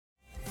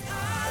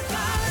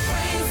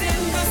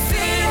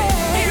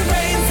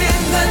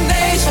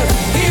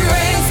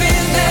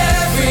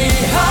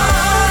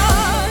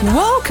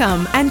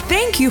Welcome and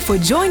thank you for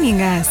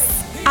joining us.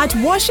 At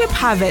Worship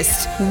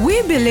Harvest,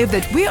 we believe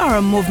that we are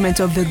a movement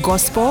of the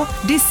gospel,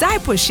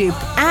 discipleship,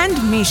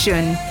 and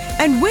mission.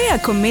 And we are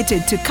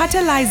committed to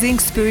catalyzing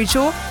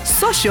spiritual,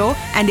 social,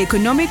 and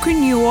economic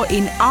renewal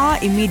in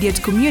our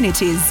immediate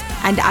communities,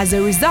 and as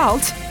a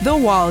result, the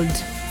world.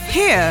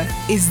 Here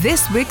is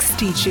this week's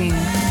teaching.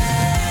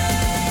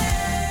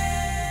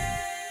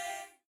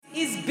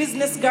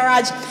 Business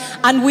Garage,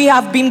 and we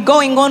have been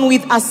going on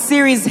with a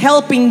series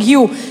helping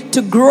you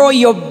to grow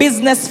your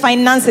business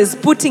finances,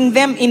 putting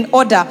them in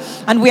order.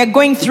 And we are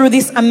going through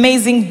this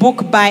amazing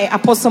book by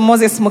Apostle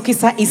Moses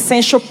Mukisa,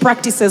 Essential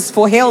Practices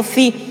for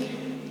Healthy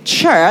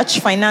Church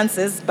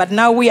Finances. But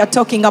now we are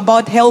talking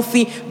about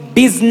healthy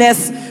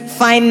business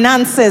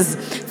finances.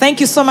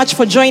 Thank you so much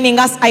for joining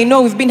us. I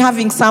know we've been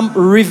having some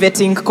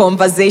riveting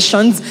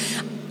conversations.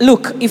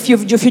 Look, if you're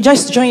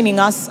just joining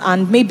us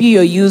and maybe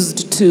you're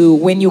used to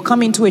when you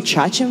come into a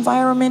church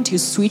environment, you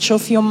switch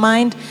off your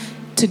mind,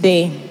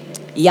 today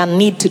you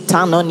need to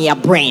turn on your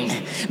brain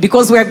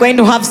because we're going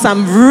to have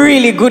some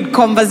really good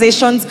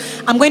conversations.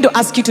 I'm going to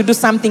ask you to do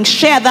something.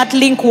 Share that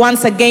link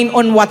once again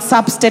on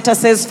WhatsApp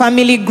statuses,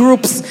 family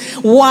groups,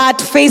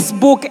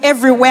 Facebook,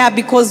 everywhere,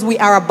 because we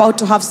are about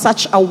to have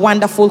such a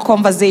wonderful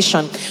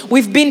conversation.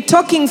 We've been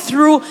talking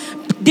through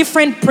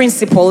different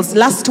principles.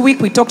 Last week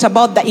we talked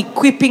about the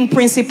equipping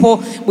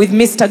principle with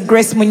Mr.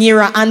 Grace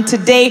Munyira, and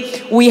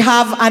today we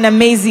have an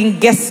amazing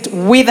guest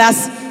with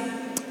us,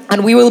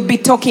 and we will be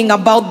talking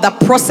about the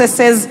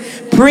processes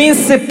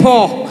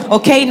principle.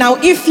 Okay, now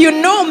if you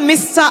know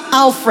Mr.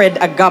 Alfred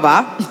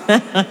Agaba,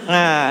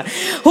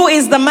 who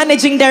is the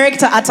managing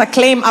director at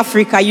Acclaim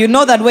Africa, you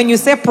know that when you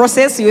say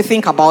process, you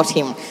think about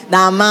him.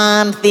 The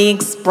man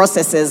thinks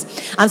processes.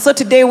 And so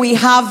today we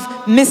have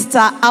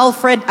Mr.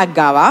 Alfred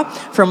Agaba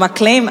from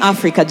Acclaim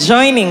Africa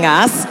joining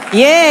us.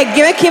 Yeah,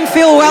 make him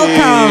feel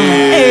welcome.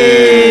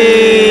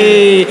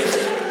 Hey.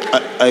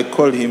 I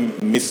call him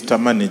Mr.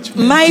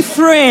 Management. My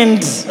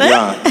friend.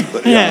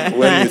 Yeah.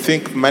 When you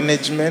think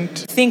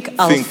management, think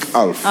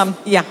Alf.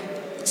 Yeah.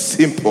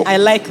 Simple. I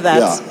like that.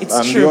 Yeah. It's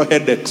and true. Your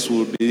headaches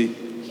will be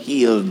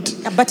healed.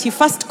 But he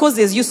first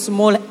causes you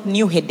small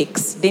new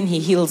headaches, then he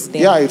heals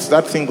them. Yeah, it's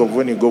that thing of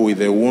when you go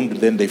with a wound,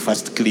 then they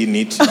first clean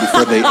it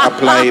before they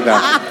apply the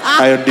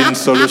iodine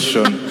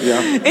solution.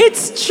 Yeah.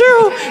 It's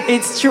true.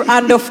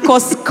 And of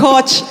course,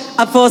 Coach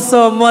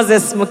Apostle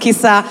Moses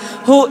Mukisa,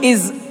 who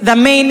is the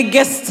main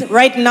guest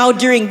right now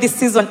during this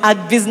season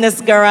at Business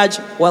Garage.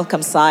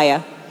 Welcome,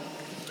 Sire.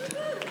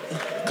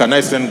 Can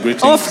I send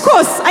greetings? Of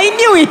course, I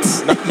knew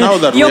it. Now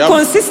that you're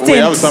consistent. We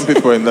have some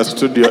people in the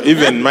studio.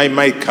 Even my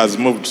mic has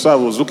moved, so I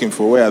was looking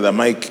for where the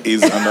mic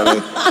is.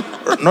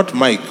 Not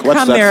mic.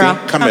 What's camera. that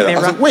thing? Camera. I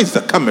was like, where's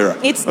the camera?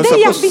 It's I'm there.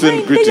 supposed to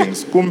send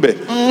greetings. Kumbe.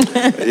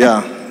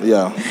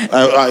 Yeah.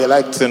 I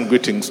like to send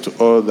greetings to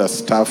all the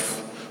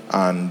staff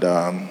and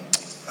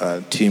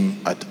team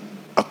at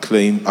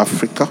Acclaim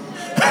Africa.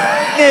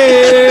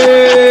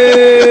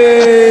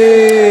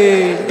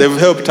 They've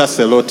helped us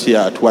a lot here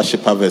at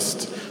Worship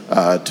Harvest.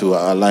 To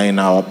align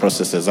our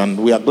processes, and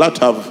we are glad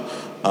to have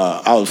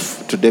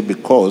Alf today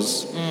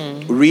because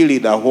really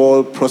the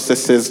whole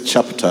processes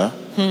chapter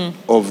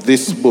of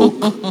this book,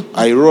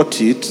 I wrote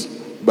it,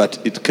 but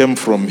it came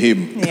from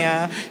him.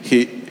 Yeah,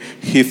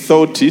 he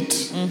thought it.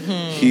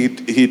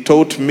 He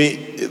taught me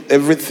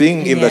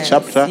everything in the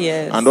chapter,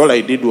 and all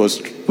I did was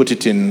put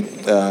it in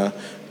the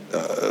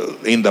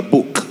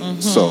book.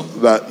 So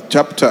the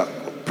chapter.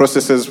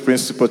 Processes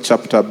Principle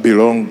chapter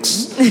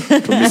belongs to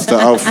Mr.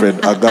 Alfred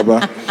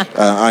Agaba.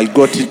 I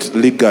got it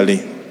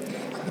legally.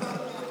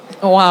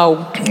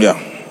 Wow. Yeah.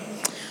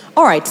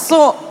 All right.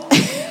 So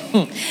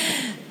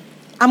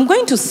I'm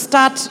going to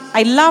start.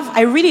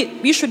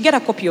 You should get a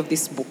copy of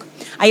this book.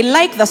 I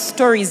like the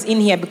stories in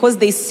here because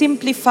they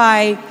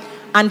simplify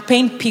and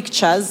paint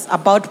pictures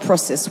about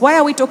process. Why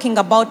are we talking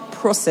about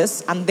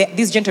process? And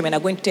these gentlemen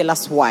are going to tell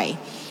us why.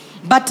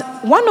 But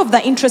one of the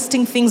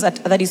interesting things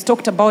that is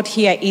talked about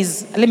here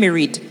is, let me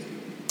read.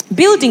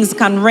 Buildings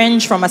can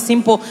range from a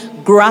simple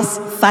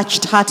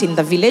grass-thatched hut in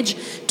the village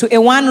to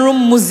a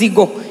one-room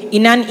muzigo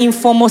in an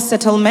informal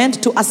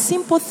settlement to a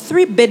simple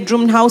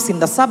 3-bedroom house in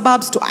the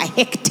suburbs to a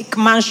hectic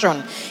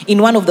mansion in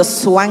one of the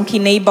swanky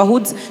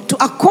neighborhoods to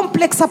a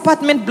complex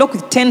apartment block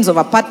with tens of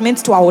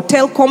apartments to a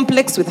hotel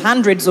complex with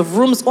hundreds of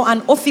rooms or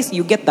an office.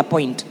 You get the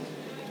point.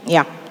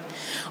 Yeah.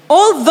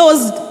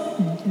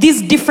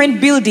 These different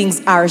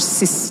buildings are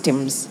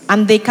systems,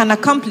 and they can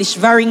accomplish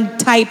varying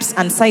types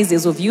and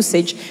sizes of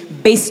usage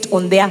based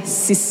on their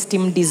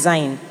system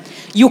design.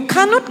 You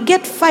cannot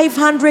get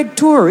 500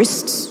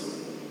 tourists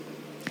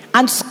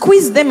and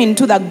squeeze them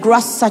into the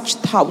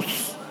grass-thatched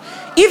house,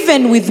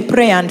 even with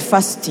prayer and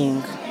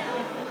fasting.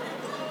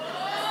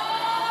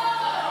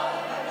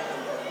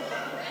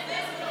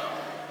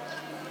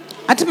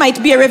 That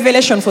might be a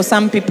revelation for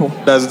some people.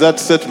 Does that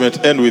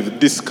statement end with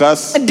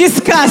discuss?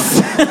 Discuss.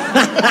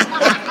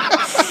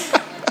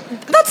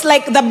 That's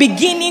like the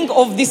beginning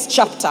of this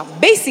chapter.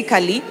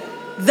 Basically,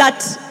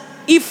 that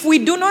if we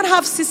do not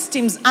have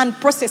systems and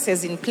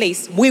processes in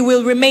place, we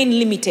will remain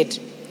limited.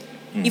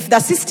 If the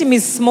system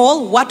is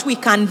small, what we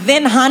can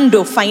then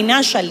handle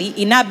financially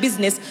in our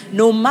business,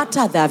 no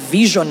matter the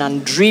vision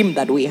and dream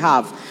that we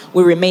have,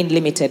 we remain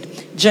limited.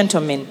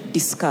 Gentlemen,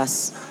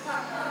 discuss.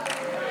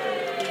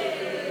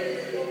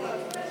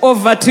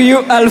 Over to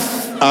you,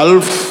 Alf.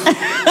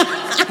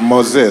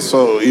 Moses,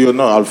 so you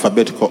know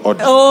alphabetical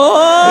order.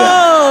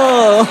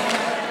 Oh!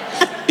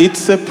 Yeah.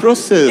 It's a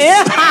process.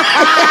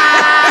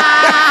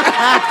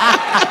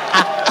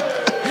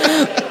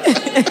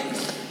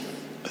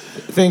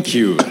 Thank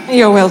you.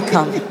 You're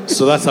welcome.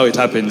 So that's how it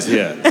happens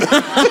here.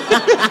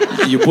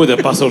 You put the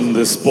person on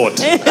the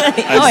spot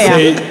and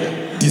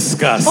say,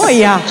 discuss. Oh,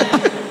 yeah.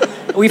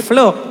 We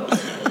flow.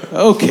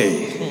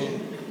 Okay.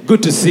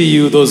 Good to see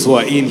you, those who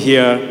are in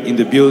here in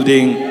the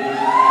building.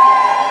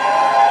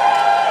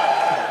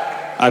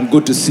 And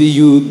good to see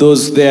you,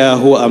 those there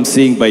who I'm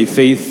seeing by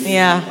faith.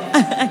 Yeah.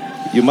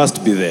 You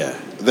must be there.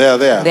 They're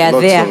there. They are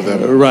Lots there. of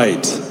them.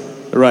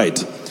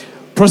 Right.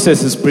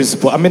 Process is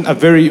principle. I mean, a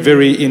very,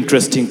 very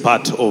interesting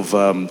part of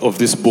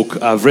this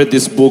book. I've read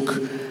this book,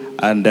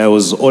 and I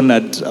was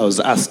honored. I was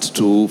asked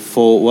to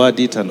forward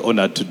it and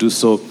honored to do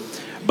so.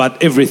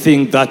 But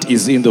everything that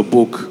is in the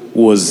book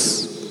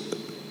was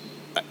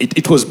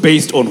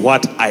based on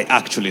what I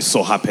actually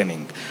saw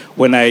happening.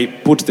 When I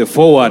put the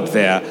forward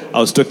there, I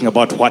was talking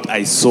about what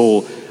I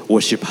saw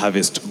Worship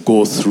Harvest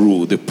go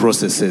through, the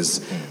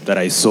processes that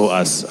I saw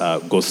us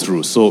go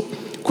through. So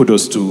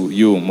kudos to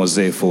you,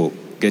 Mose, for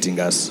getting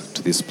us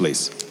to this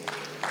place.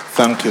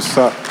 Thank you,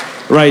 sir.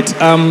 Right.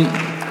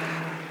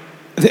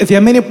 There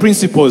are many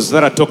principles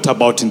that are talked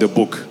about in the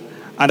book,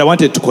 and I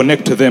wanted to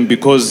connect to them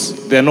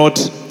because they're not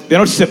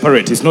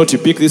separate. It's not you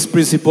pick this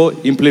principle,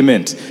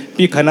 implement.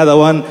 Pick another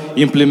one,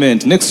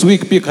 implement. Next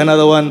week, pick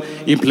another one,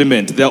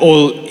 implement. They're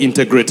all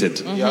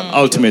integrated,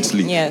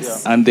 ultimately.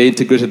 Yes. And they're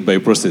integrated by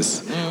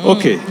process.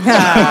 Okay.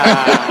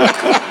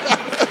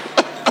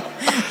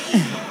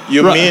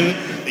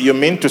 You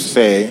mean to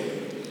say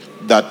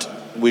that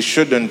we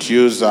shouldn't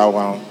use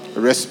our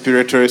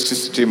respiratory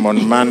system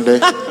on Monday,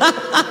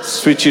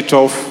 switch it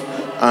off,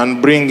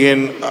 and bring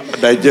in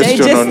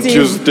digestion on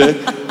Tuesday,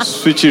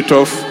 switch it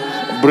off,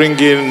 bring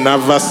in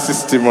nervous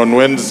system on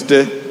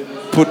Wednesday,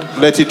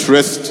 let it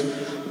rest,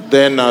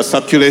 then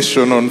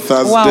circulation on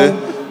Thursday,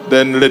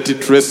 then let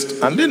it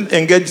rest, and then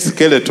engage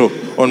skeletal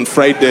on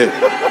Friday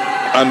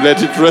and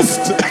let it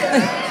rest.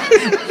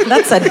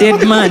 That's a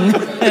dead man.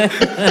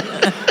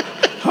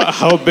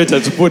 How better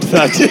to put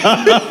that?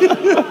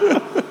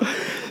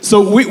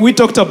 So we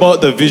talked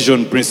about the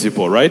vision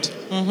principle, right?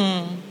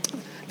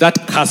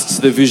 That casts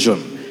the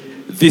vision.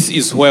 This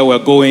is where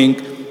we're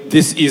going.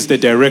 This is the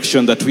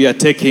direction that we are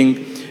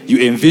taking. You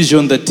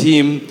envision the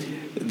team.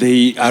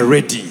 They are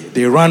ready.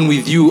 They run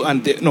with you,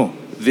 and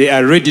they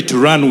are ready to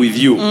run with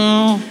you.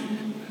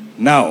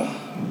 Now,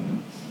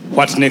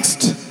 what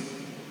next?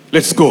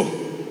 Let's go.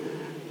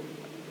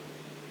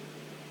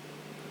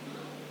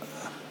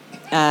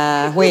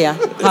 Where?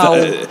 How?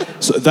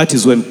 So that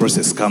is when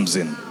process comes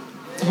in.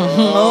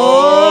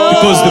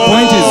 Because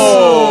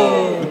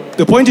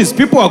the point is,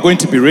 people are going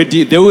to be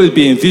ready. They will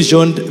be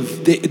envisioned.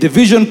 The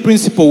vision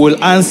principle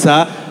will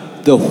answer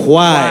the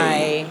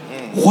why.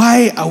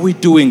 Why are we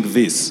doing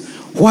this?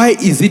 Why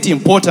is it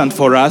important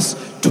for us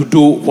to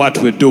do what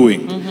we're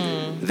doing?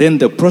 Then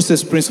the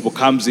process principle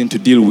comes in to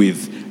deal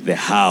with the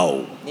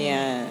how.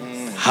 Yes.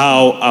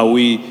 How are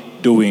we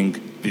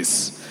doing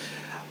this?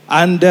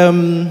 And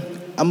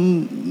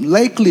I'm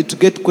likely to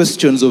get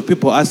questions of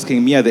people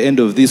asking me at the end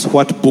of this,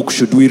 what book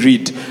should we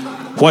read?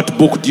 What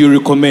book do you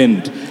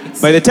recommend?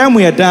 By the time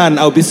we are done,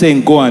 I'll be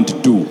saying go and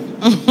do.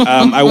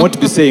 I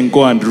won't be saying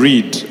go and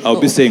read. I'll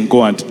be saying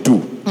go and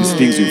do these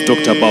things we've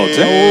talked about.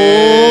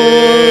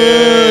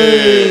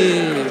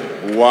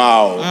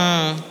 Wow.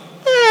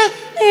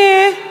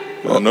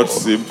 No, not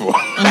simple.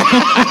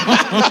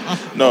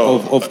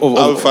 No,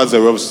 Alpha is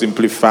a way of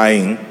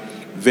simplifying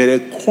very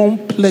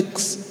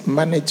complex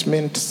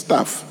management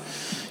stuff.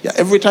 Yeah,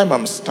 every time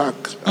I'm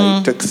stuck,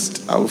 I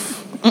text Alf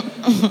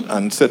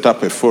and set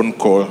up a phone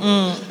call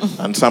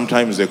and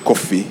sometimes a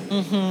coffee,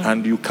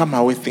 and you come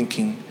away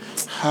thinking,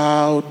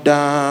 how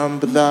dumb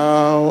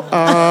thou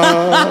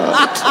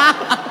art.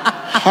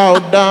 How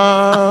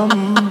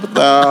dumb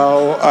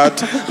thou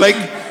art. Like,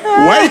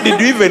 why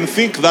did you even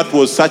think that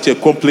was such a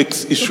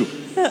complex issue?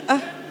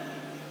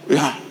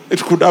 Yeah,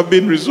 it could have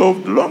been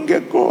resolved long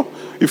ago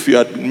if you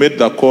had made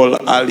the call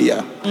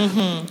earlier.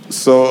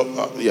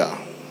 So, yeah,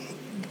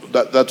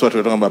 that's what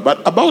we're talking about.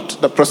 But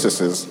about the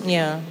processes,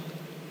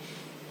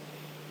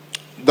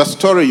 the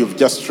story you've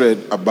just read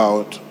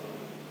about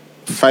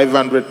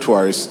 500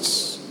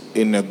 tourists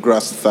in a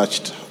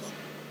grass-thatched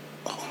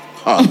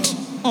hut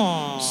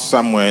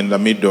somewhere in the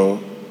middle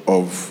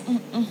of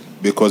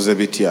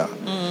Bikozebitia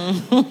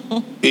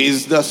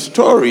is the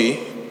story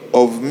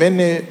of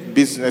many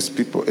business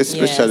people,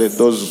 especially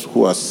those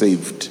who are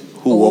saved,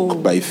 who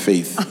walk by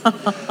faith,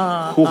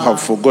 who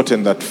have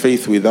forgotten that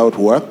faith without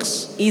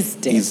works is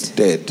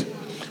dead.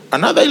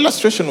 Another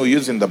illustration we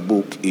use in the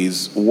book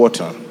is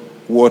water.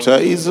 Water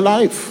is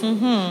life.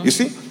 You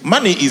see,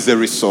 money is a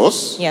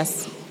resource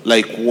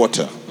like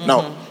water.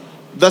 Now,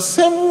 The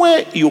same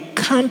way you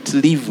can't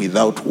live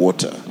without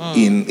water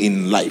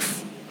in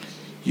life,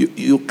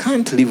 you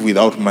can't live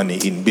without money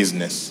in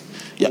business.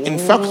 Yeah, in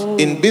fact,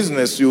 in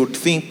business, you would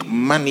think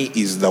money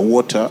is the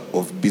water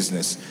of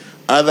business.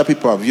 Other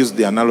people have used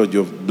the analogy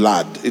of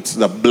blood. It's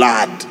the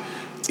blood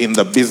in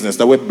the business.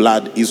 The way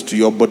blood is to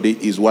your body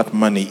is what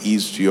money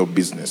is to your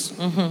business.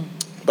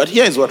 But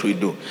here is what we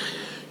do.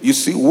 You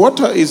see,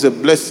 water is a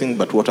blessing,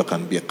 but water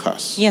can be a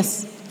curse.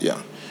 Yes.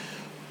 Yeah.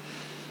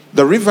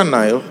 The River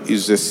Nile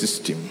is a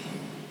system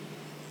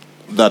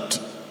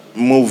that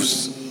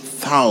moves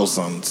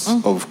thousands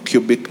of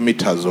cubic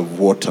meters of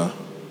water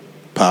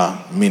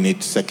per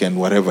minute, second,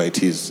 whatever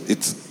it is.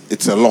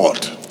 It's a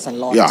lot. It's a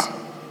lot. Yeah.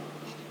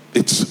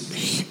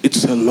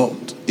 It's a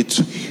lot. It's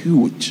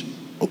huge.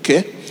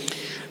 Okay?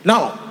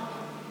 Now,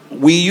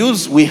 we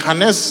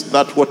harness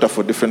that water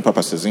for different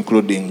purposes,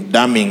 including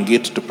damming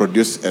it to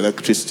produce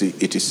electricity,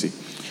 etc.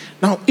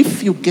 Now,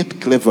 if you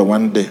get clever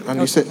one day and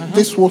you say,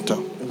 this water,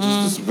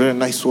 this is very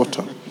nice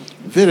water,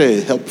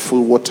 very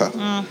helpful water.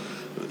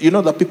 You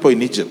know, the people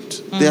in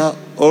Egypt, they are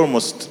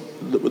almost,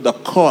 the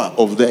core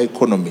of their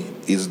economy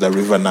is the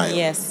River Nile.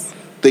 Yes.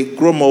 They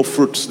grow more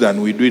fruits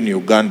than we do in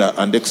Uganda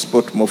and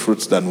export more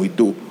fruits than we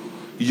do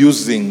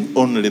using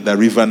only the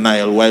River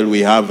Nile while we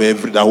have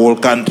the whole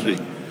country.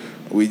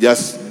 We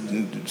just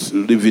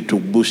leave it to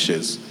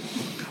bushes.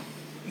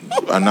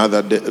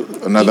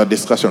 Another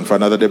discussion for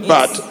another day. Yes.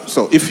 But,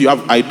 so if you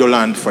have idle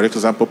land, for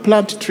example,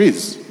 plant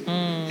trees.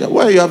 Yeah,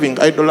 why are you having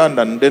idle land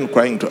and then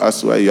crying to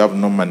us why you have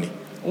no money?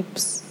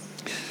 Oops.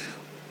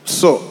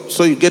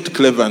 So you get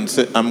clever and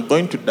say, I'm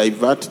going to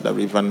divert the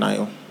River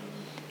Nile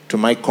to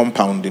my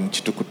compound in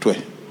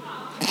Chitukutwe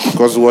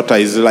because water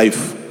is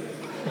life.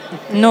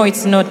 No,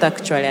 it's not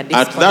actually at this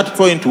point. At that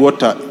point,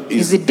 water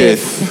is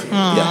death.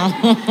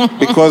 Yeah.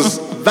 Because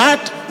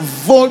that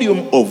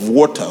volume of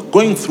water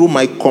going through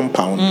my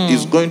compound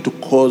is going to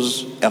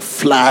cause a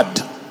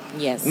flood.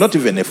 Yes. Not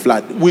even a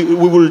flood. We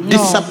will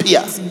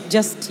disappear.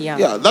 Just,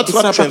 Yeah, that's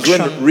what happens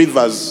when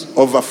rivers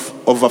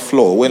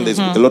overflow, when there's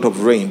a lot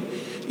of rain.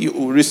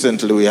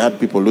 Recently, we had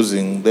people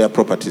losing their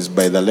properties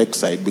by the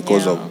lakeside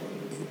because of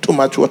too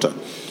much water.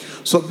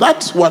 So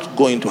that's what's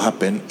going to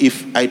happen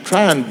if I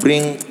try and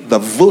bring the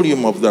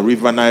volume of the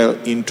River Nile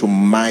into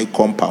my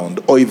compound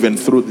or even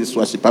through this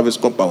Worship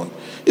Harvest compound.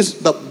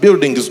 The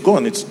building is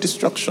gone. It's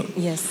destruction.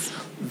 Yes.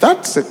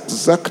 That's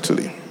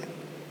exactly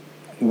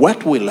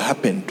what will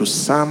happen to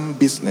some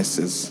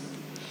businesses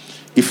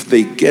if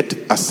they get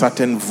a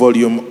certain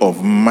volume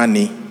of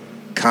money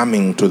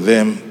coming to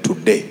them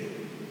today.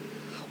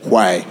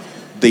 Why?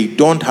 They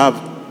don't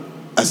have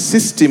a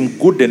system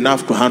good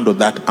enough to handle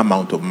that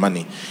amount of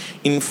money.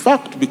 In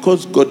fact,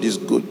 because God is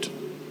good,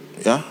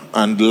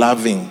 and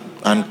loving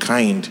and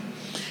kind,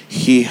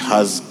 He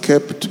has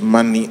kept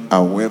money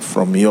away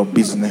from your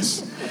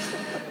business.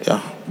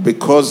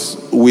 Because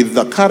with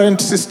the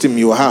current system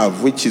you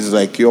have, which is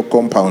like your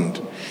compound,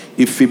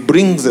 if He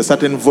brings a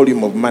certain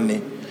volume of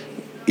money,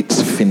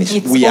 it's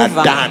finished. We are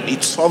done.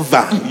 It's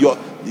over.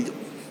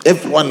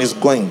 Everyone is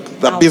going.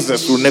 The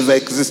business will never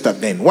exist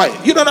again.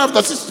 Why? You don't have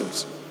the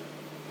systems.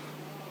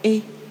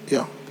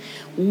 Yeah.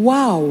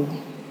 Wow.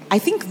 I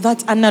think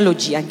that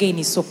analogy again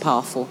is so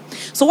powerful.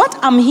 So what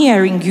I'm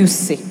hearing you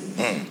say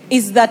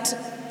is that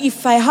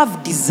if I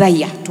have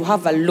desire to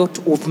have a lot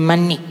of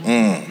money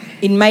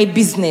in my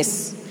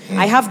business,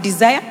 I have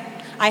desire,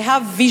 I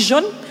have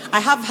vision, I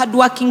have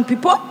hardworking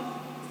people.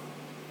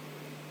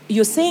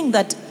 You're saying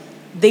that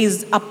there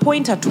is a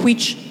point at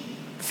which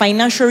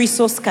financial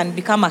resource can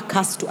become a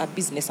curse to a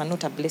business and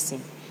not a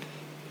blessing.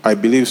 I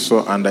believe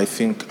so, and I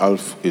think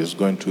Alf is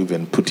going to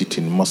even put it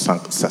in more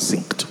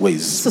succinct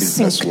ways,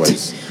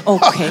 business-wise.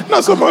 Okay.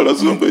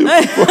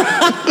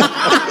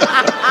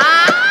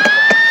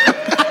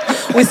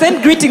 We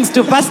send greetings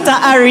to Pastor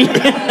Ari.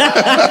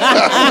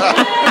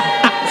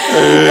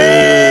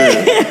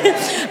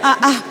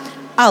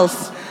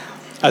 Alf.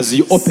 As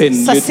you open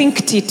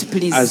succinct it,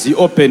 please. As you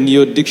open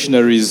your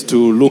dictionaries to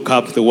look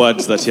up the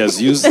words that he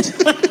has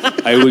used,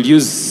 I will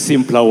use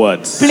simpler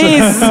words.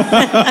 Please.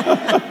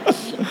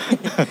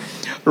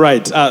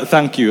 Right.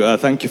 Thank you.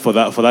 Thank you for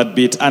that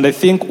bit. And I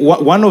think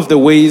one of the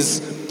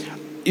ways,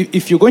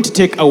 if you're going to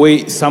take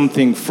away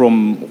something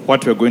from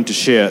what we're going to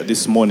share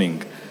this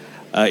morning,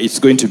 it's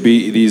going to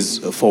be these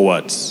 4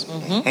 words.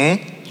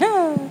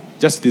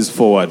 Just these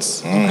 4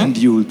 words. And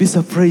you will be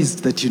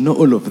surprised that you know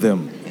all of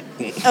them.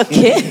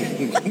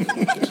 Okay.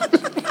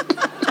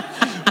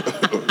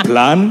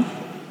 Plan.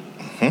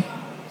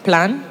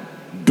 Plan.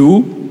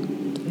 Do.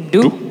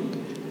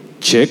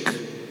 Check.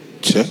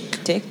 Check.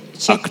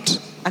 Act.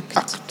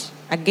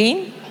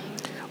 Again.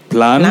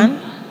 Plan.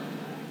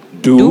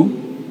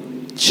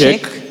 Do.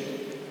 Check.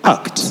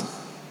 Act.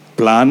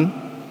 Plan.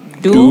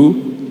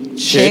 Do.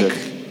 Check.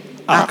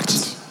 Act.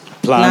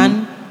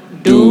 Plan.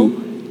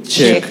 Do.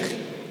 Check.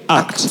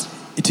 Act.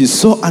 It is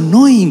so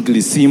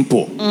annoyingly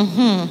simple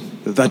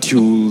that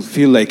you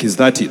feel like, is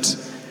that it?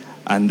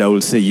 And I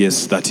will say,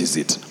 yes, that is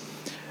it.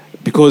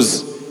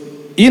 Because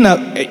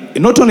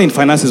not only in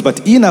finances,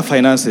 but in our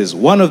finances,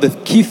 one of the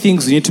key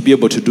things you need to be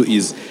able to do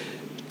is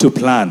to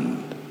plan.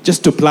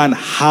 Just to plan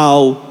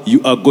how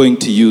you are going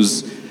to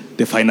use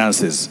the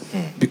finances.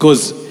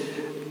 Because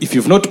if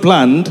you've not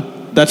planned,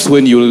 that's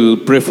when you'll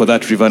pray for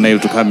that river Nile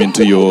to come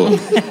into your...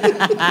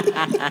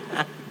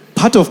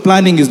 Part of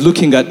planning is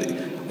looking at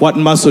what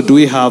muscle do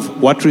we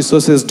have, what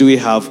resources do we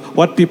have,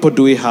 what people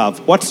do we have,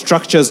 what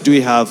structures do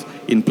we have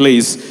in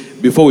place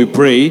before we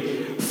pray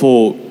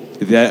for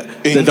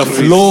the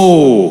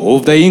flow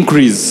of the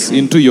increase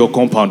into your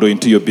compound or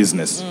into your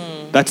business.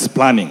 That's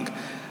planning.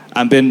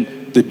 And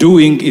then the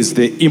doing is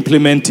the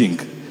implementing,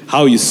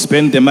 how you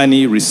spend the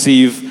money,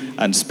 receive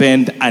and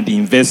spend and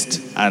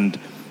invest and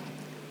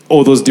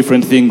all those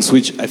different things,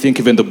 which I think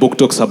even the book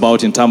talks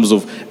about in terms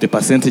of the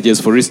percentages,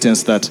 for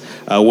instance, that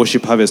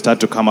Worship Harvest had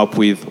to come up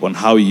with on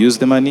how you use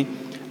the money.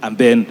 And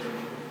then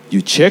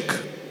you check.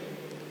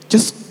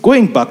 Just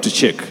going back to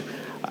check.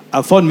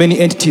 I found many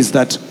entities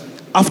that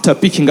after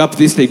picking up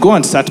this, they go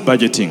and start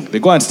budgeting. They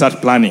go and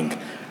start planning.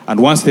 And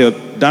once they're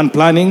done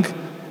planning,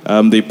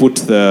 they put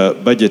the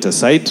budget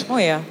aside. Oh,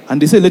 yeah.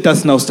 And they say, let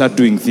us now start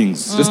doing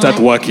things. Let's start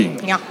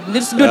working. Yeah,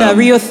 let's do the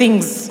real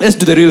things. Let's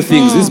do the real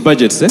things. These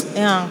budgets,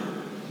 Yeah.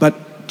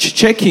 But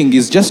checking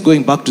is just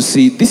going back to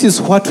see, this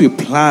is what we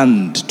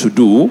planned to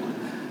do,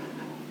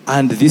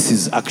 and this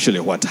is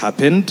actually what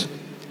happened.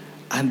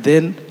 And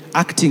then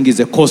acting is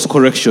a course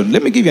correction.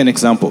 Let me give you an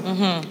example.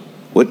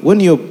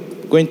 When you're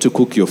going to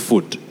cook your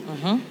food,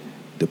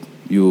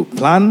 you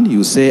plan,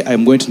 you say,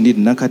 I'm going to need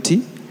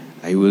nakati,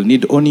 I will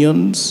need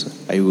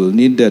onions, I will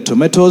need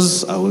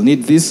tomatoes, I will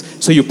need this.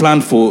 So you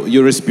plan for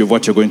your recipe of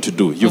what you're going to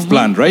do. You've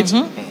planned, right?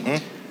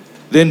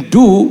 Then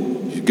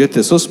you get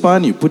the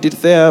saucepan, you put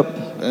it there.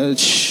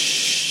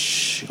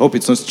 Hope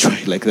it's not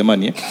dry like the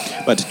money,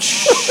 but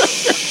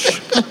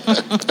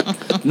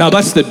now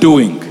that's the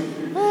doing.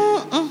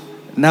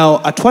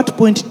 Now, at what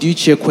point do you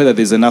check whether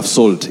there's enough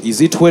salt? Is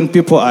it when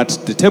people are at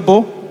the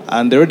table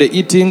and they're already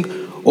eating,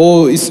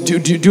 or is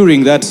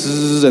during that,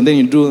 and then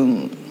you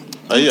do?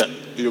 Yeah,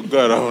 you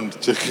go around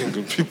checking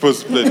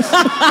people's plates.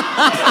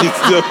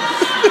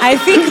 I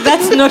think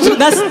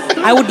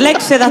I would like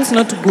to say that's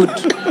not good.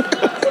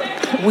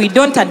 We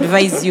don't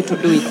advise you to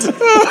do it.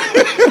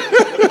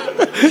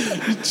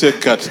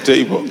 Check at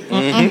table.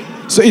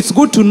 So it's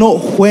good to know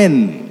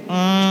when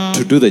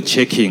to do the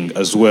checking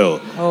as well.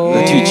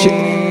 That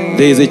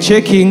there is a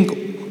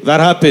checking that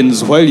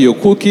happens while you're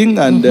cooking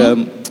and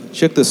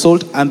check the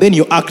salt, and then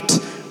you act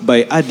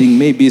by adding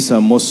maybe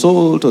some more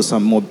salt or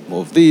some more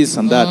of this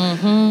and that.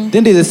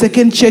 Then there's a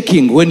second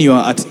checking when you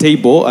are at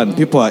table and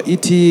people are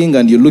eating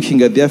and you're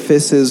looking at their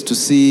faces to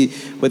see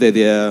whether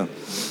they are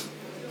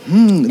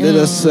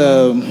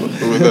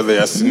whether they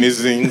are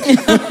sneezing.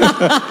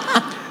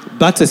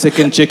 That's a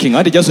second checking.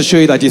 And just to show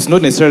you that it's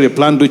not necessarily a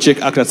plan, do,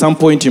 check, act. At some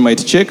point you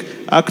might check,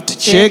 act,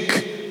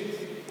 check,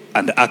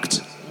 and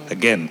act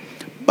again.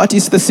 But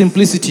it's the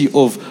simplicity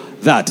of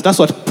that. That's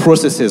what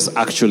processes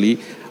actually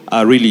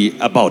are really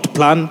about.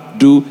 Plan,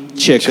 do,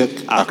 check,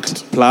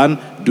 act. Plan,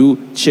 do,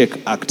 check,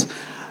 act.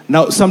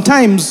 Now,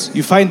 sometimes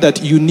you find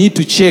that you need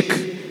to check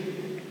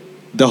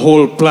the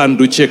whole plan,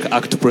 do, check,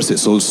 act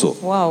process also.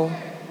 Wow.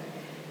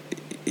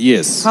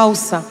 Yes. How,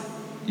 sir?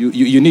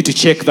 You need to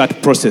check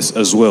that process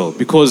as well,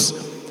 because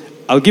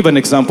I'll give an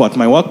example. At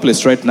my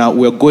workplace right now,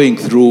 we're going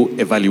through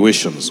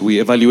evaluations. We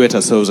evaluate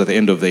ourselves at the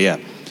end of the year.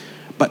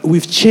 But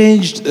we've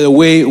changed the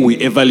way we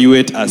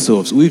evaluate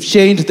ourselves. We've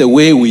changed the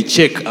way we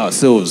check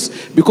ourselves.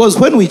 Because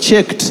when we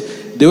checked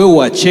the way we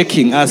were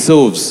checking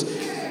ourselves,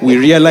 we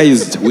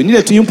realized we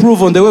needed to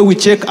improve on the way we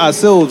check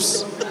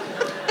ourselves.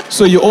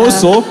 So you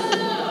also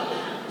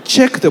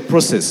check the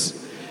process.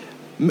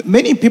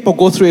 Many people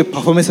go through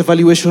performance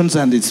evaluations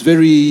and it's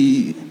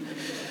very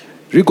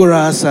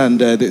rigorous, and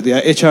there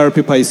are HR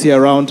people I see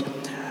around.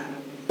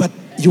 But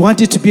you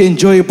want it to be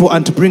enjoyable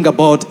and to bring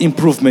about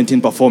improvement in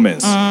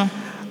performance.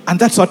 And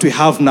that's what we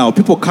have now.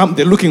 People come,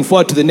 they're looking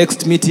forward to the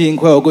next meeting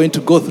where we're going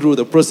to go through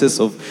the process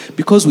of,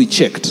 because we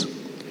checked.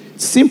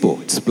 It's simple.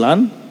 It's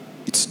plan,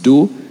 it's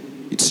do,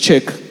 it's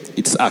check,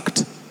 it's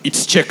act.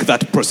 It's check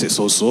that process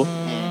also.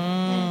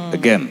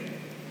 Again.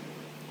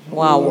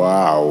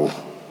 Wow.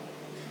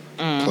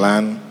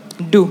 Plan,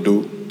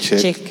 do,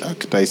 check,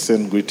 act. I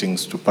send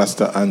greetings to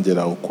Pastor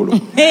Angela Okulu.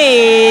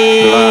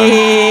 Hey!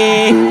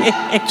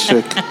 Plan, do,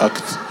 check,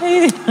 act.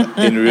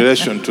 In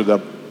relation to the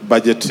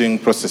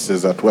budgeting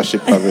processes at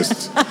Worship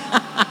Harvest.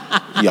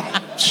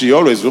 Yeah, she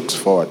always looks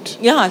forward.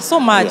 Yeah, so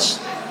much.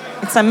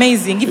 Yeah. It's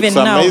amazing. Even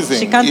now,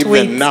 she can't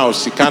wait. Even now,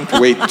 she can't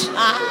wait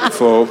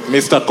for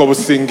Mr.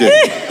 Kobusinge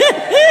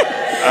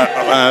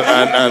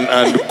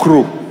and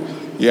crew.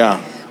 Yeah.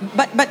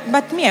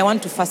 But me, I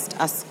want to first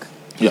ask.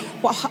 Yeah.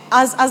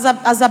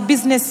 As a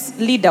business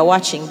leader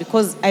watching,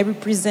 because I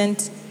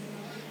represent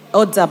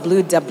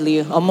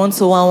OWW,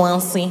 Omonso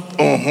Wawansi.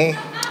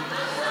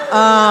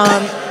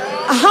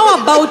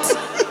 How about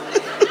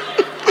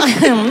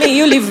me?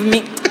 You leave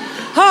me.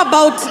 How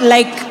about,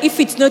 like, if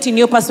it's not in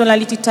your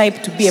personality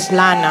type to be a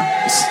planner?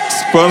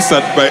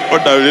 Sponsored by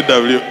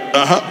OWW.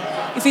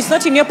 If it's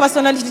not in your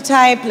personality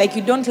type, like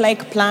you don't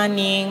like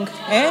planning,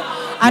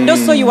 And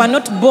also you are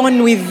not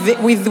born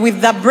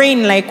with the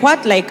brain like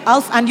what? Like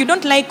Alf. And you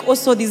don't like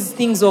also these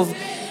things of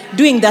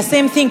doing the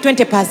same thing,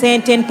 20%,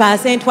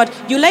 10%, what?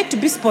 You like to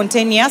be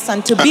spontaneous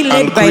and to be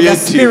led by the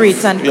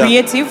Spirit and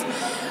creative.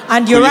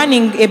 And you're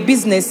running a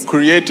business.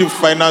 Creative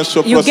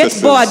financial processes. You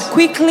get bored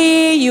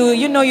quickly.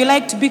 You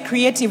like to be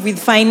creative with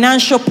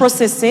financial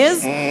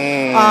processes.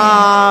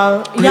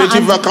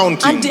 Creative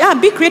accounting. And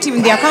be creative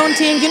in the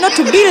accounting.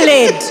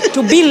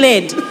 To be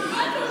led.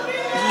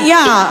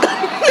 Yeah.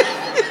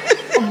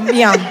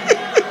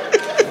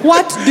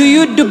 What do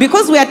you do?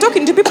 Because we are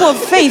talking to people of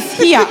faith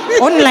here.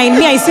 Online,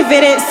 me, I see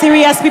very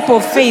serious people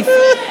of faith.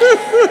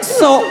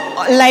 So,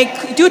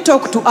 like, you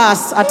talk to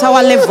us at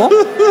our level.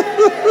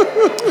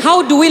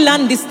 How do we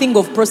learn this thing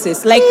of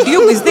process? Like,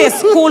 is there a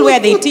school where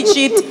they teach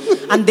it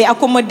and they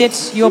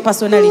accommodate your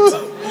personality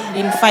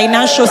in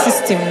financial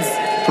systems?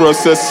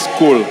 Process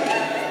school.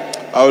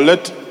 I'll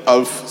let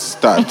Alf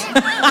start.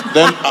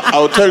 Then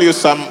I'll tell you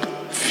some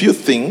few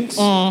things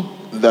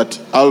that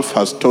Alf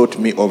has taught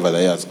me over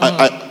the years.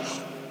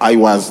 I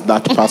was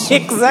that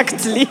person.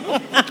 Exactly.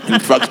 In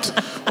fact,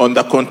 on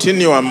the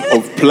continuum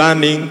of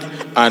planning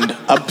and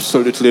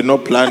absolutely no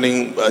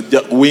planning,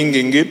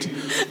 winging it,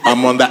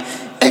 I'm on the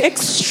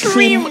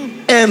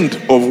extreme end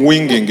of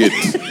winging it.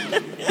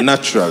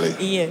 Naturally.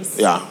 Yes.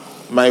 Yeah.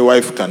 My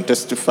wife can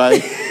testify.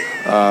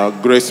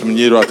 Grace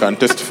Mnyirwa can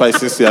testify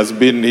since he has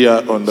been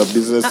here on the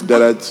business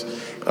garage.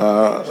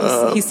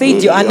 He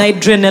said you're an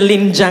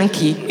adrenaline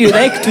junkie. You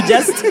like to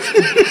just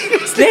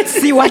let's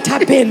see what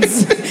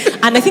happens.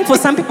 And I think for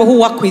some people who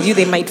work with you,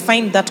 they might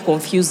find that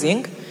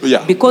confusing.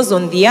 Yeah. Because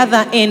on the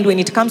other end, when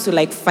it comes to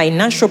like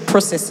financial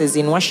processes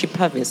in Worship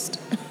Harvest,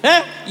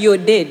 you're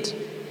dead.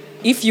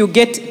 If you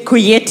get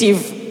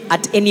creative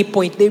at any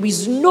point, there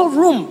is no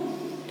room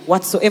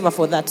whatsoever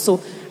for that.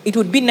 So it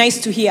would be nice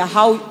to hear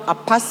how a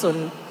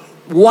person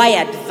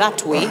wired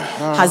that way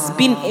has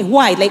been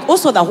why, like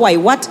also the why.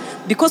 What?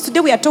 Because today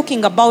we are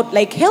talking about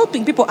like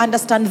helping people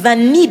understand the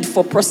need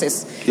for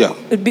process. Yeah.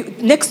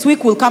 Next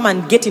week we'll come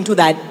and get into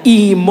that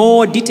in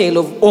more detail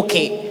of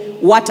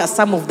what are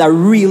some of the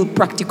real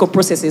practical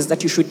processes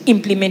that you should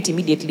implement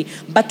immediately.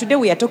 But today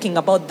we are talking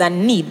about the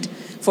need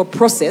for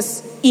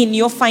process in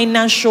your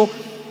financial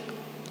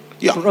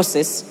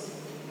process.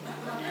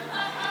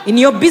 In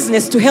your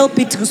business to help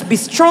it to be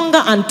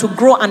stronger and to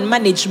grow and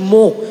manage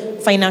more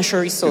financial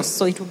resource.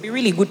 So it would be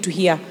really good to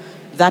hear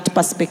that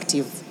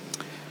perspective.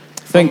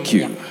 Thank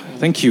you.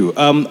 Thank you.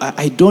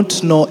 I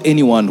don't know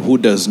anyone who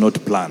does not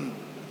plan.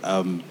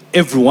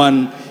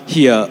 Everyone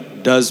here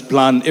does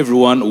plan.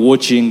 Everyone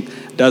watching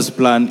does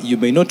plan. You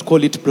may not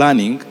call it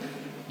planning,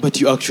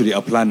 but you actually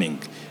are planning.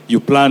 You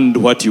planned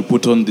what you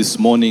put on this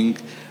morning,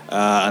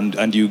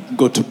 and you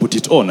got to put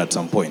it on at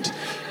some point.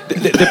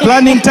 The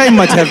planning time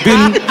might have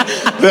been...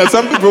 There are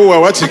some people who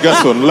are watching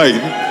us online.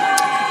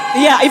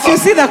 Yeah, if you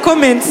see the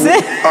comments.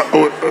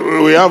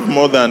 We have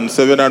more than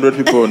 700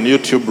 people on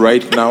YouTube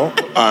right now.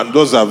 And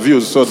those are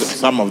views, so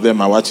some of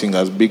them are watching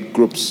as big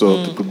groups, so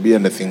it could be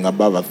anything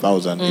above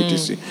 1,000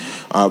 etc.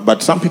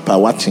 But some people are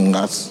watching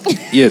us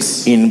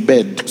in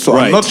bed. So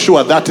I'm not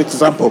sure that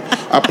example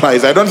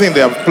applies. I don't think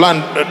they have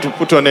planned to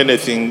put on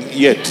anything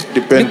yet,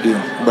 depending.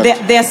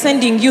 But they are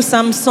sending you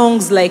some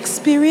songs like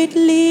Spirit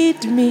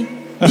Lead Me,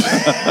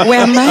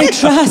 where my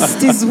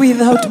trust is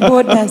without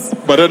borders.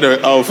 But anyway,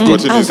 Alf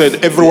continued. He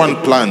said everyone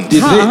planned.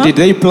 Did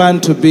they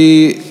plan to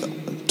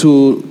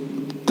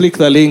click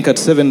the link at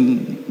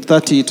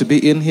 7:30 to be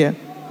in here?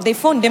 They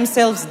found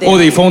themselves there. Oh,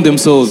 they found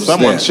themselves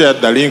Someone there.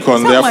 shared the link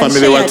on their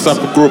family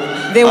WhatsApp group.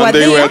 They were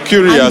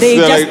curious.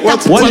 They're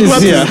like, what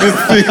is here? this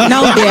thing?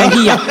 Now they are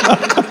here.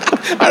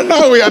 And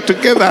now we are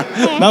together.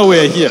 Now we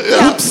are here.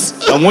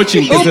 Oops, I'm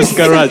watching Business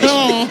Garage.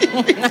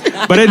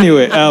 But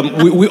anyway,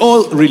 we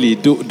all really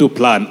do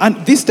plan.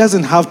 And this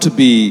doesn't have to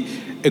be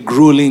a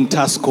grueling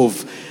task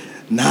of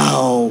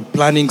now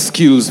planning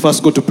skills.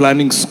 First go to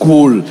planning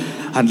school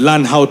and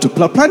learn how to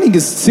plan. Planning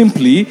is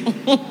simply,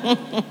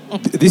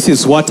 this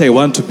is what I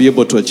want to be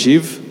able to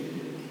achieve.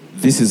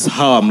 This is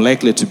how I'm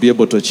likely to be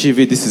able to achieve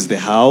it. This is the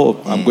how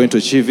I'm going to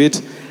achieve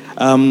it.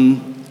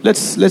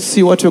 Let's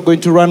see what you're going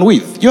to run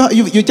with.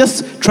 You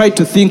just try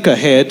to think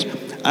ahead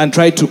and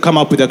try to come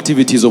up with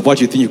activities of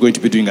what you think you're going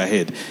to be doing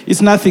ahead.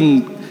 It's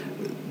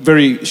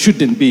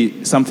shouldn't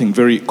be something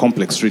very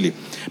complex, really.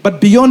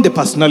 But beyond the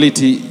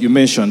personality, you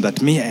mentioned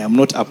that I am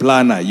not a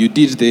planner. You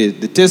did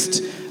the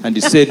test and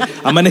you said,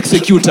 I'm an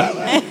executor.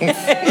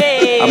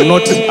 I'm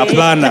not a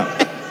planner.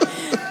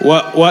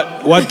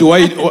 What do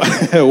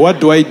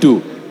I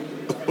do?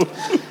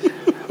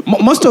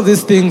 Most of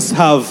these things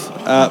have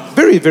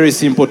very, very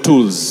simple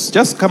tools.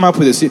 Just come up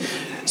with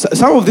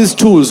some of these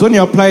tools. When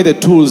you apply the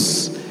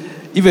tools,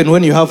 even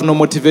when you have no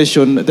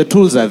motivation, the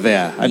tools are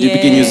there and you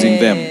begin using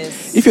them.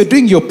 If you're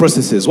doing your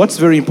processes, what's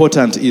very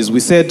important is we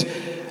said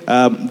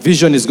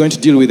vision is going to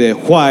deal with the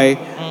why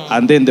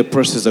and then the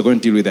processes are going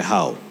to deal with the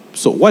how.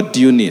 So what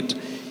do you need?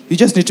 You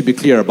just need to be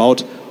clear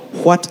about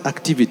what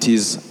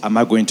activities am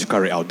I going to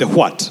carry out? The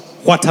what.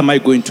 What am I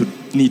going to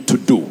need to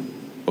do?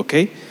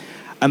 Okay?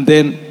 And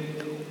then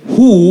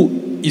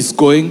who is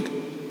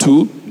going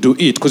to do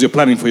it, because you're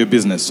planning for your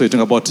business. So you're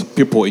talking about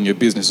people in your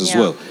business as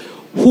well.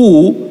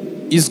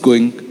 Who is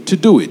going to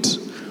do it?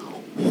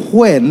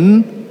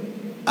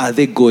 When are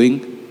they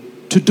going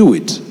to do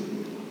it?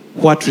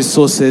 What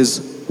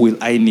resources will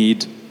I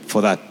need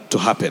for that to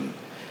happen?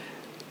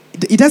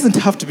 It doesn't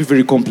have to be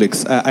very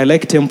complex. I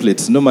like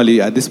templates.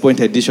 Normally, at this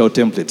point, I dish out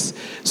templates.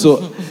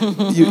 So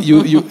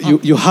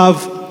you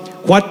have,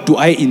 what do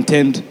I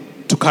intend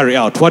to carry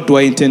out? What do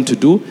I intend to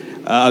do?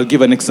 I'll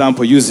give an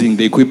example using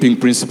the equipping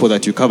principle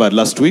that you covered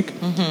last week.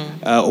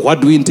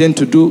 What do we intend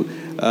to do?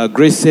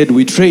 Grace said,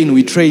 we train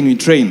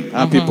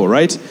our people,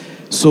 right?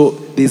 So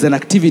there's an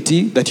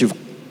activity that you've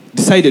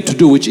decided to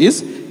do, which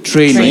is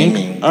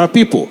training our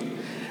people.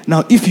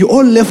 Now, if you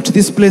all left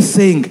this place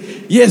saying,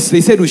 yes,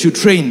 they said we should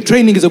train.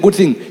 Training is a good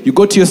thing. You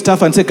go to your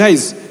staff and say,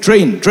 guys,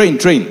 train.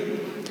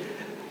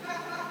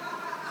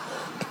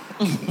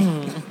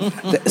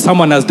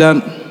 Someone has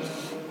done.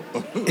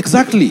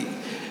 Exactly.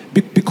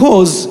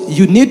 Because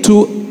you need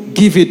to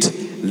give it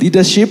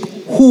leadership.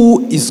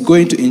 Who is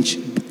going to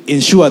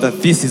ensure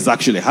that this is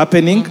actually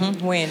happening?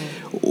 When?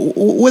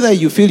 Whether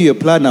you feel you're a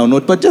planner or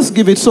not, but just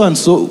give it so and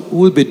so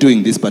will be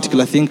doing this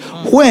particular thing.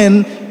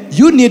 When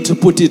you need to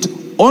put it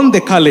on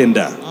the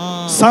calendar,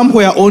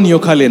 somewhere on your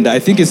calendar. I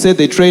think it said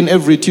they train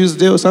every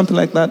Tuesday or something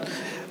like that.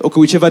 Okay,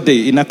 whichever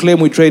day. In Acclaim,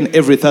 we train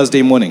every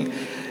Thursday morning.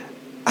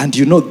 And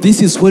you know, this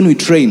is when we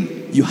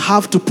train. You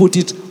have to put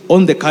it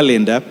on the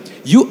calendar.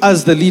 You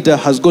as the leader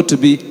has got to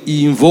be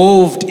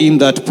involved in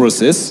that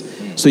process.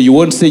 So you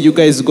won't say, you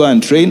guys go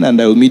and train and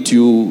I will meet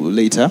you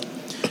later.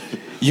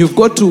 You've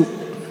got to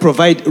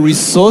provide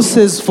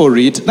resources for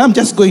it. Now I'm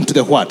just going to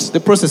the what? The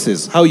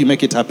processes, how you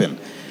make it happen.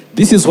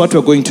 This is what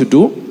we're going to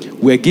do.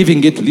 We're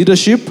giving it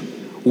leadership.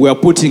 We are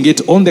putting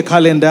it on the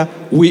calendar.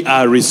 We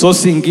are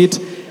resourcing it.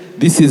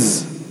 This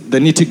is the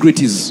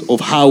nitty-gritties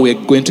of how we're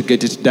going to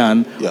get it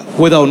done,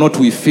 whether or not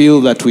we feel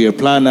that we're a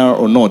planner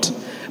or not.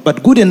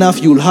 But good enough,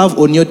 you'll have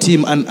on your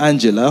team an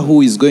Angela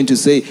who is going to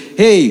say,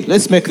 hey,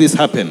 let's make this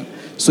happen.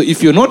 So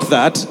if you're not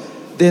that,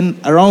 then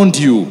around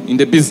you in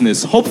the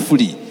business,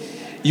 hopefully,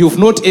 you've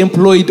not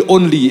employed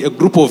only a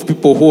group of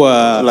people who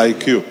are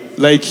like you,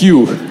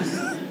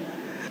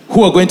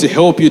 who are going to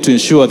help you to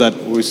ensure that...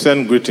 We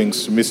send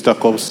greetings to Mr.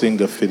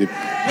 Cobsinger Philip.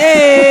 Hey!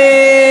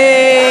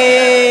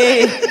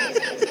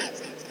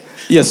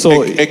 Yes,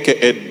 so...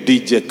 A.k.a.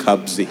 DJ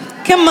Kabzi.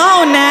 Come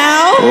on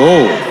now.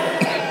 Oh.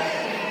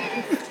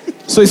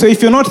 So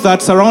if you're not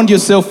that, surround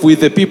yourself with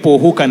the people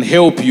who can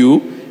help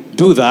you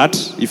do that,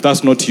 if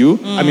that's not you.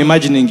 I'm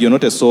imagining you're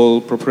not a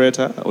sole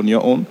proprietor on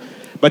your own.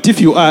 But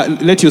if you are,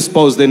 let your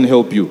spouse then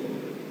help you.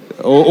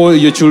 Or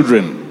your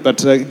children.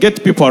 But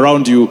get people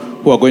around you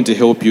who are going to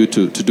help you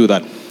to do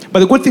that. But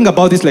the good thing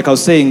about this, like I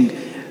was saying,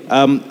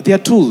 there are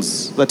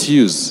tools that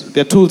you use.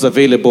 There are tools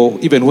available,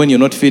 even when you're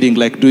not feeling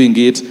like doing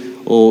it,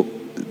 or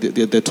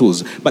the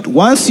tools. But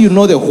once you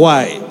know the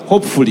why,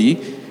 hopefully,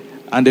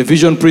 and the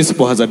vision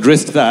principle has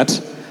addressed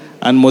that,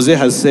 and Mose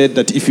has said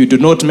that if you do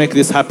not make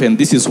this happen,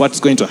 this is what's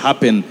going to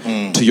happen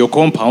to your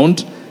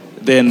compound,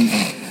 then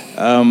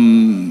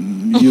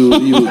you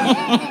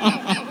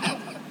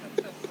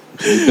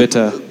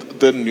better...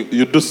 Then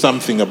you do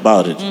something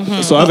about it.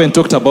 So I haven't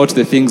talked about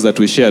the things that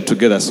we shared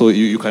together, so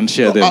you can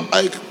share them.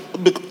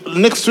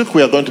 Next week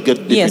we are going to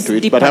get deep into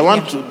it, but I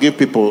want to give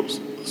people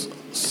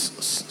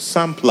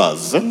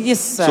samplers.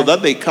 Yes, sir. So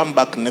that they come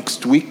back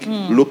next week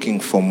looking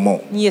for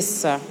more. Yes,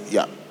 sir.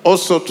 Yeah.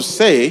 Also to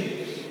say,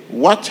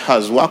 what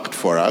has worked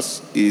for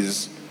us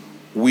is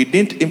we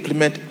didn't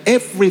implement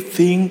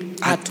everything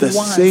at the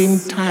same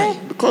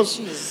time.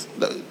 Because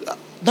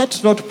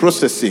that's not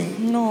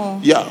processing. No.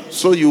 Yeah.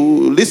 So you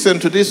listen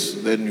to this,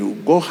 then you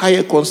go hire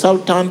a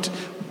consultant,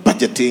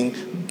 budgeting,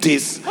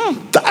 this,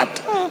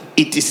 that,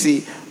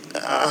 etc.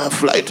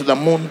 Fly to the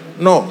moon.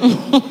 No.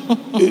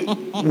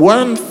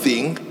 One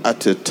thing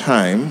at a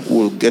time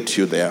will get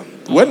you there.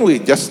 When we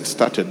just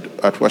started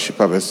at Worship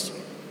Harvest,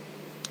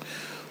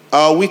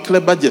 our weekly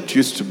budget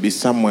used to be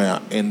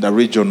somewhere in the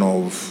region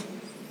of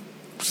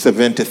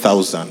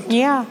 70,000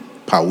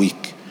 per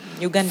week.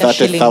 Uganda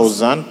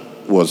 30,000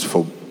 was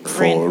for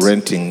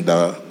renting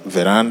the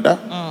veranda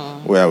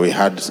where we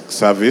had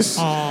service.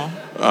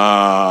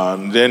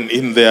 Then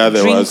in there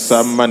was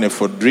some money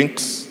for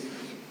drinks.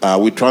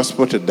 We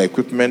transported the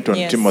equipment on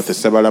Timothy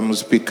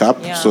Sebalam's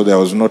pickup, so there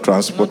was no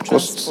transport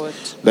costs.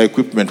 The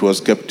equipment was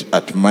kept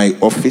at my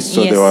office,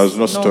 so there was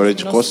no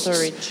storage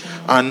costs.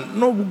 And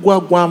no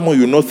guaguamo,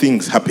 you know,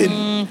 things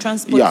happen.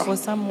 Transport for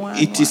someone.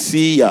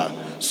 etc.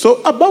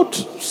 So about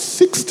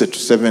 60 to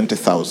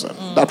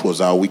 70,000. That was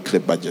our weekly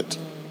budget.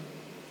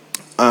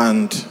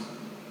 And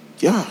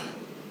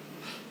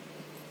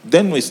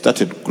then we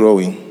started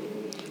growing.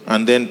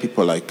 And then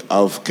people like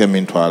Alf came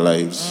into our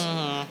lives.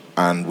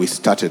 And we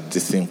started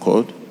this thing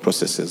called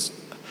processes.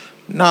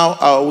 Now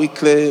our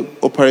weekly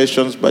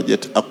operations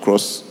budget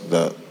across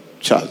the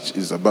church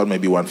is about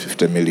maybe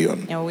 150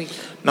 million. A week.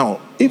 Now,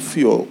 if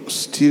you're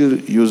still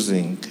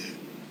using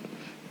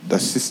the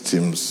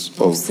systems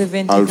of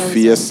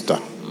Alfiesta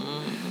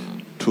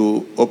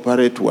to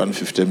operate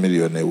 150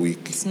 million a week,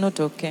 it's not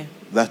okay.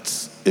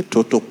 that's a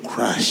total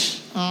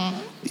crash.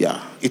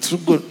 Yeah, it's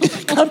good.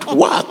 It can't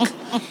work.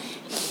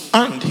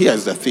 And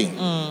here's the thing.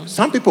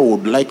 Some people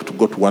would like to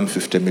go to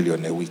 150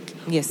 million a week.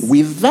 Yes.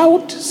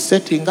 Without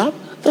setting up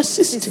the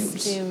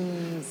systems.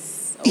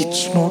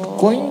 It's not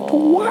going to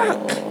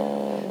work.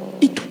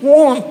 It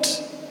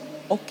won't.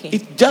 Okay.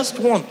 It just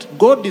won't.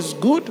 God is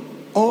good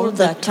all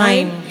the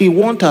time. He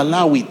won't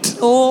allow it.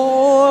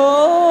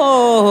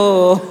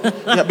 Oh.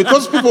 Yeah,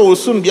 because people will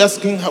soon be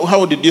asking,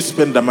 how did you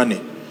spend the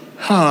money?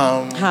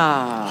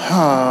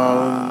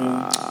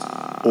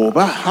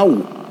 Over how?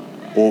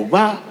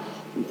 Over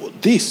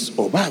this,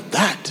 over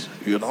that,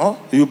 you know?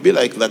 You'll be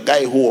like the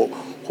guy who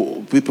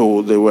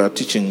people, they were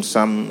teaching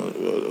some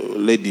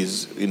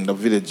ladies in the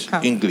village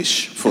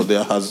English for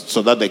their husbands,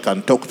 so that they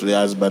can talk to their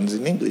husbands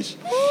in English.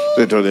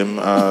 They told them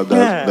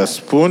the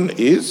spoon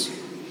is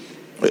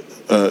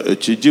a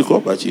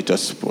chijiko, bachiita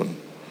spoon.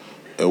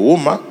 A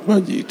woman,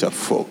 bachiita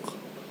fork.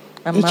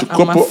 A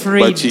chikopo,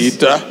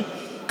 bachiita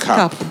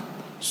cup.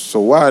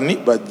 Sowani,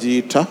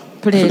 bachiita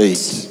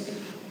plate.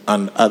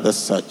 And other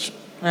such.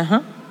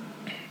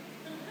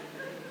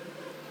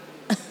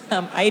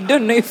 I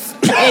don't know.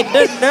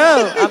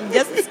 I'm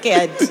just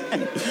scared.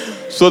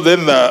 So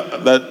then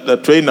the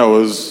trainer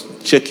was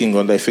checking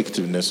on the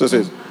effectiveness. So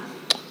says,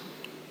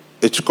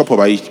 "Echikopo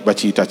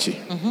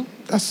bachiitachi."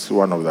 That's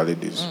one of the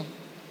ladies.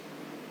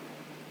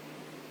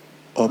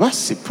 Oba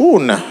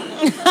sipuna.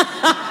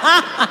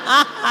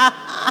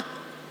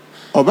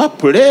 Oba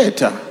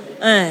plate.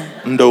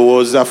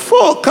 Ndowooza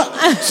fork.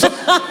 So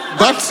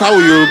that's how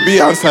you'll be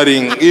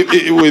answering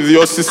with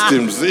your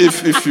systems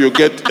if you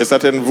get a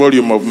certain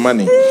volume of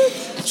money.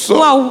 So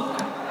Wow.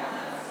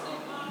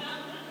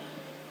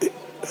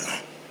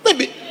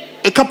 maybe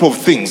a couple of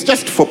things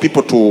just for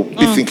people to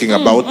be thinking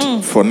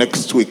about for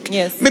next week.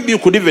 Yes. Maybe you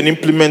could even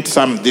implement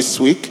some this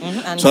week,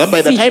 so that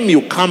by the time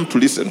you come to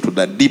listen to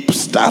the deep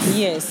stuff,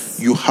 Yes.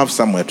 you have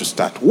somewhere to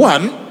start.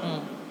 One,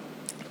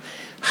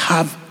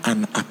 have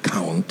an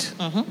account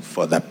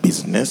for the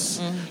business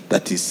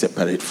that is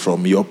separate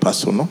from your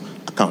personal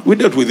account. We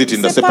dealt with it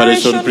in the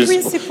separation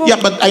principle.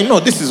 Yeah, but I know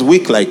this is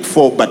week like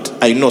 4, but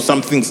I know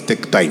some things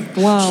take time.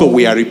 Wow. So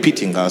we are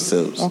repeating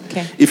ourselves.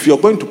 Okay. If you're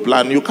going to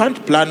plan, you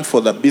can't plan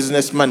for the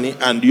business money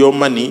and your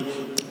money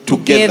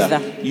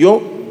together. Your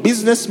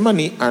business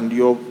money and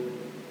your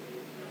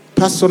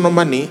personal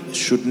money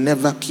should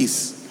never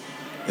kiss.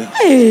 Yeah.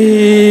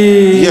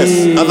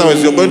 Yes,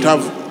 otherwise you're going to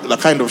have the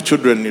kind of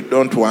children you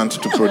don't want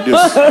to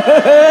produce.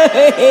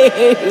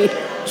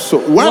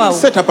 So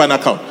set up an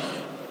account.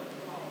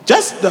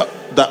 Just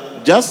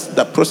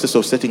the process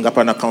of setting up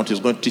an account is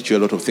going to teach you a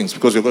lot of things,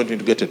 because you're going to need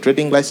to get a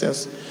trading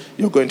license.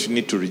 You're going to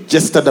need to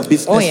register the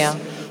business. Oh, yeah.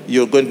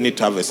 You're going to need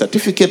to have a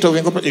certificate of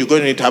incorporation. You're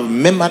going to need to have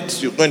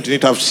members. You're going to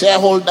need to have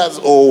shareholders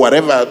or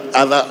whatever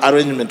other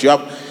arrangement you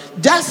have.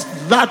 Just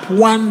that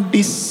one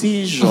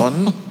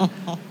decision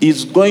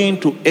is going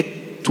to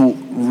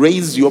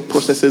raise your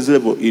processes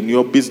level in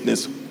your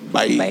business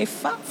by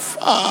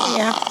far.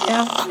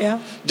 Yeah.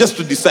 Just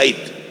to decide.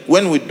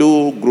 When we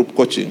do group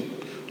coaching,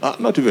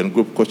 not even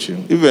group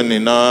coaching, even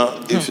in our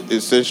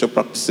essential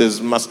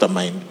practices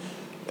mastermind,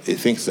 I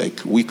think it's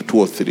like week 2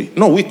 or 3.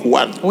 No, week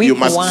 1. You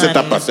must set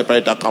up a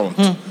separate account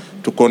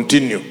to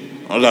continue.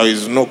 There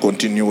is no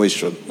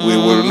continuation. We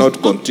will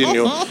not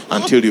continue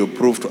until you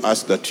prove to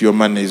us that your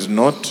money is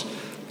not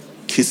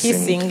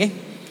kissing.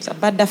 It's a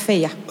bad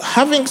affair.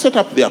 Having set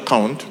up the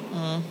account,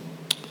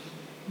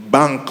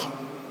 bank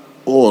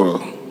all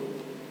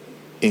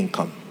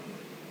income.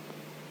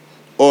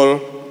 All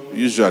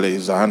usually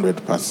is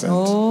 100%.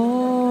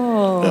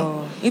 Oh,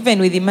 yeah. Even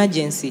with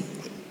emergency.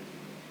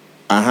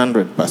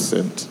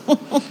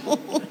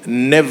 100%.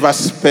 Never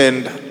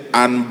spend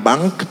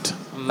unbanked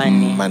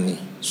money.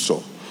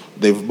 So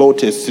they've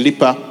bought a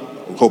slipper,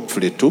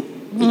 hopefully to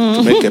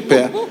make a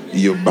pair,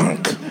 you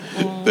bank.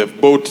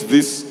 They've bought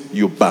this,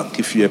 you bank.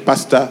 If you're a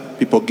pastor,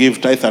 people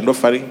give tithe and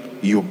offering,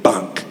 you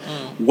bank.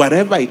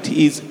 Whatever it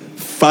is,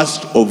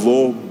 first of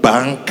all,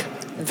 bank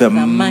the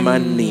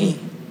money.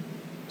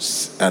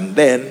 And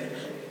then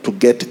to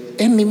get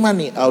any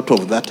money out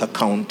of that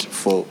account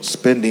for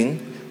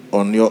spending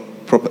on your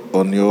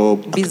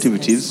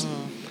activities,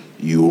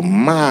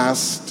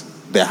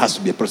 there has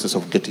to be a process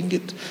of getting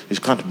it. It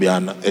can't be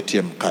an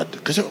ATM card.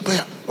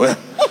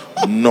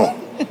 No.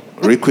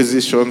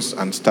 Requisitions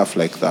and stuff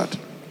like that.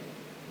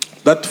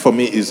 That for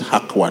me is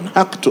hack 1.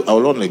 Hack 2, I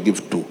will only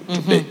give 2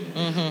 today.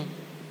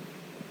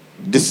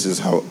 This is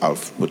how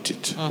I've put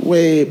it.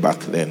 Way back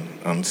then,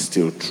 and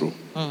still true.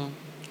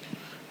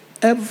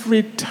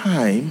 Every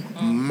time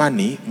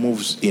money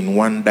moves in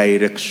one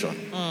direction,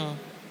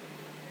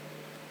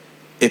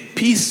 a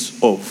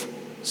piece of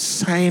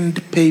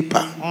signed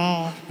paper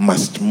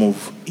must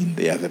move in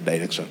the other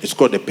direction. It's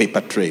called a paper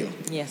trail.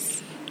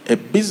 Yes. A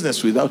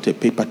business without a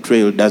paper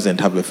trail doesn't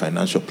have a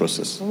financial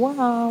process.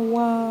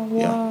 Wow.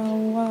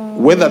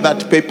 Whether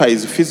that paper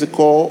is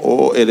physical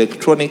or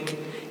electronic,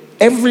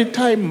 every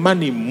time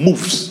money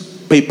moves,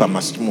 paper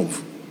must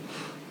move.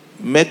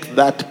 Make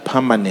that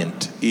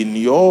permanent in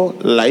your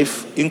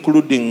life,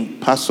 including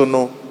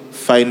personal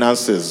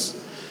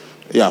finances.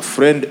 Yeah,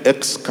 friend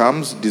X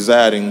comes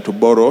desiring to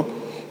borrow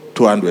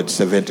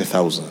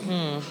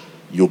 270,000.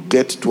 You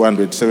get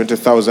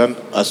 270,000,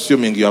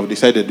 assuming you have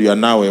decided you are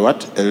now a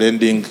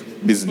lending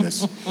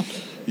business.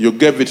 You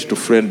gave it to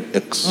friend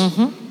X.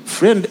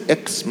 Friend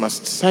X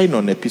must sign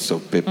on a piece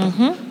of paper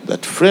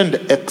that friend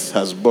X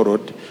has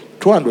borrowed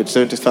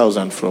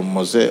 270,000 from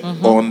Mose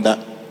on the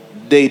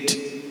date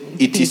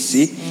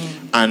etc.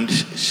 And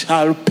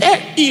shall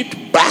pay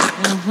it back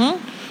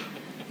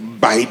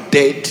by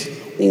date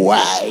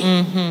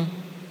Y.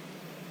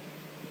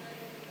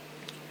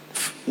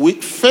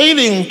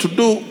 Failing to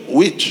do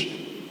which,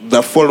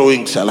 the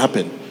following shall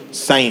happen.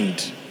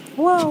 Signed.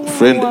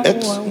 Friend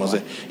X.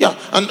 Mose. Yeah,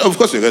 and of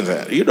course you're going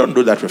to say, you don't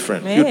do that with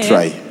friend. You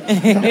try.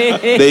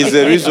 There is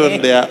a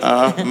reason there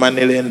are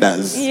money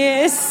lenders.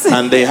 Yes.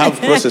 And they have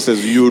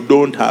processes you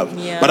don't have.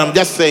 But I'm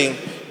just saying,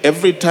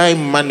 every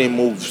time money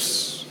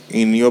moves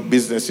in your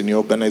business, in your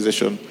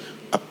organization,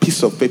 a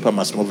piece of paper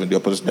must move in the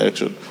opposite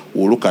direction.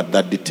 We'll look at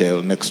that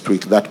detail next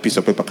week. That piece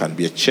of paper can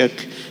be a check,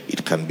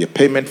 it can be a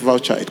payment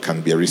voucher, it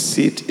can be a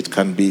receipt, it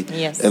can be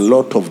a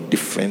lot of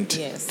different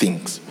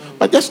things.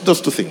 But just those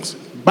two things.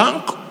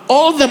 Bank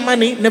all the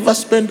money, never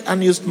spend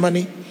unused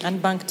money.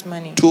 Unbanked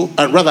money.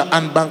 Rather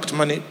unbanked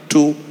money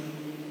to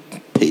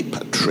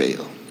paper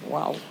trail.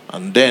 Wow.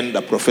 And then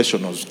the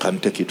professionals can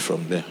take it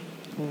from there.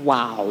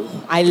 Wow.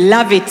 I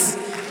love it.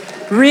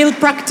 Real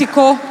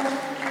practical.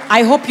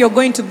 I hope you're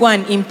going to go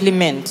and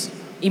implement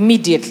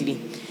immediately.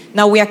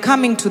 Now we are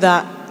coming to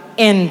the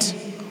end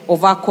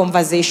of our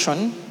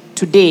conversation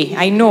today.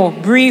 I know,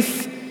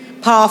 brief,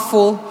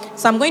 powerful.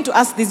 So I'm going to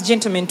ask this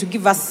gentleman to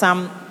give us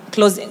some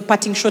closing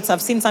parting shots.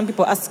 I've seen some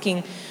people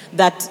asking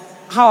that,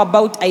 how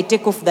about I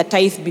take off the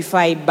tithe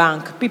before I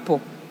bank?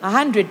 People,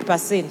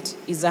 100%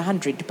 is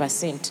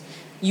 100%.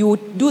 You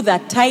do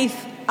the tithe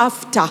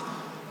after.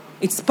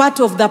 It's part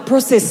of the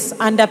process,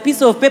 and a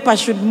piece of paper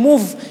should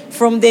move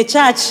from the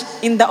church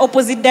in the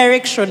opposite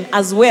direction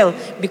as well,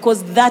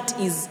 because that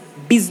is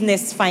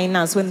business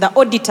finance. When the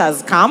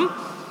auditors come,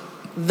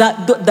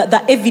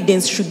 the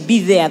evidence should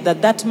be there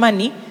that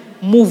money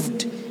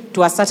moved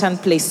to a certain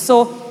place.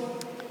 So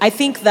I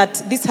think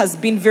that this has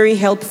been very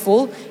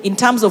helpful in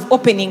terms of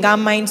opening our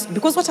minds,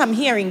 because what I'm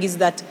hearing is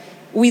that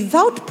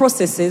without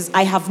processes,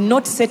 I have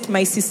not set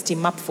my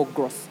system up for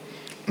growth.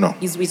 No.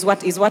 Is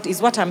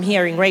what I'm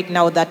hearing right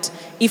now, that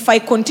if I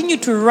continue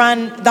to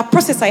run, the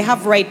process I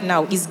have right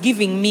now is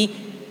giving me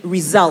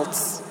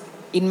results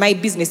in my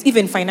business,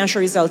 even financial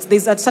results.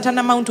 There's a certain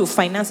amount of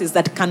finances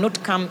that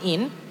cannot come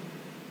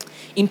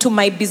into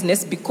my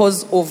business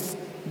because of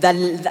the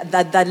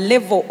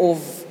level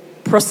of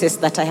process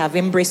that I have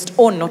embraced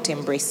or not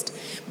embraced.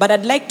 But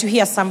I'd like to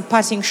hear some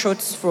parting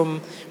shots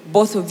from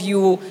both of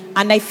you.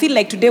 And I feel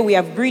like today we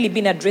have really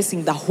been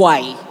addressing the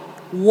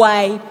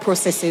why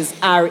processes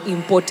are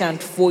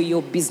important for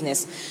your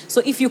business.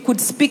 So if you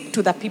could speak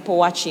to the people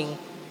watching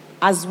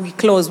as we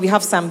close. We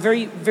have some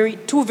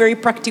two very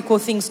practical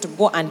things to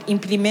go and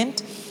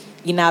implement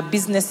in our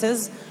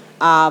businesses.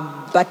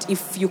 But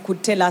if you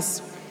could tell us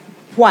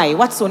why,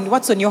 what's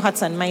on your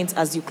hearts and minds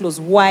as you close?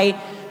 Why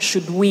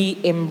should we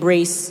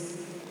embrace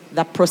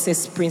the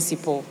process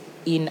principle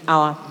in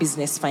our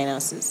business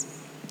finances?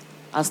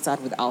 I'll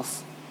start with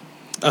Alf.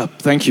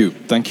 Thank you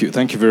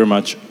very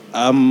much.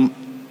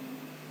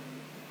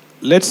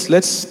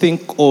 Let's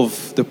think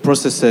of the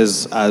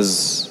processes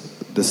as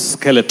the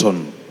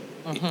skeleton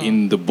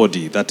in the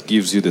body that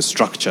gives you the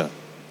structure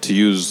to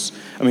use.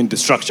 The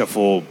structure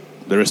for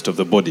the rest of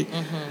the body.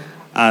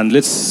 And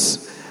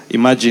let's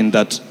imagine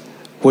that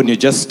when you're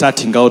just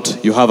starting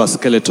out, you have a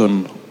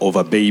skeleton of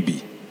a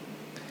baby.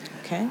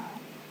 Okay.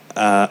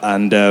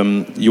 And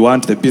you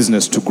want the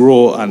business to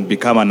grow and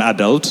become an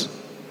adult.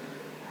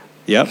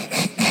 Yeah.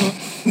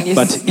 Yes.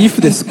 But if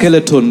the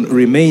skeleton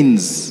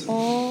remains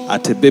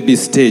at a baby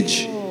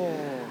stage,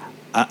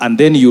 and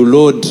then you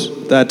load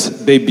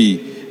that baby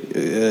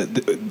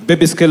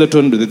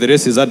skeleton, the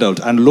rest is adult,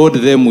 and load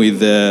them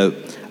with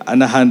an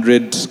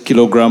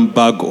 100-kilogram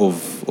bag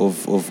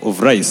of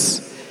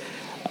rice,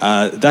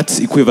 that's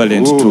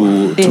equivalent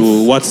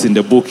to what's in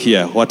the book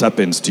here. What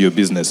happens to your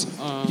business?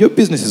 Your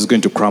business is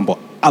going to crumble.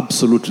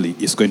 Absolutely,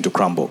 it's going to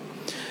crumble.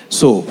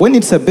 So when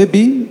it's a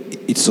baby,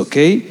 it's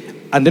okay.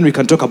 And then we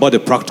can talk about the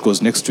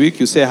practicals next week.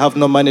 You say, I have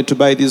no money to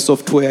buy this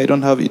software. I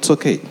don't have it. It's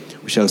okay.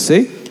 We shall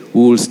say,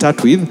 we will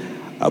start with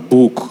a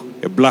book,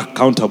 a black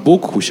counter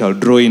book. We shall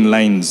draw in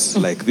lines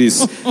like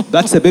this.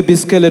 That's a baby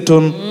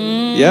skeleton.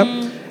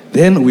 Yeah.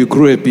 Then we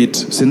grow a bit.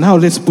 So now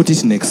let's put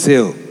it in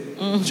Excel.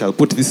 We shall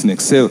put this in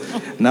Excel.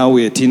 Now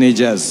we're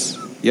teenagers.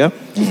 Yeah.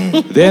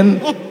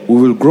 Then we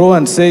will grow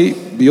and say,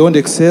 beyond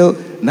Excel,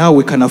 now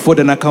we can afford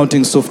an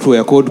accounting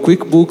software called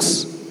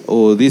QuickBooks,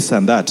 or this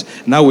and that.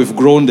 Now we've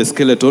grown the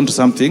skeleton to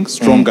something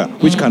stronger,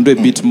 which can do a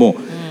bit more.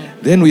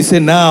 Then we say,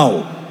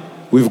 now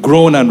we've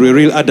grown and we're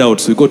real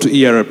adults. We go to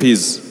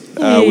ERPs.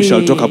 We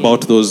shall talk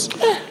about those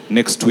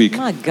next week.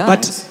 My God.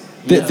 But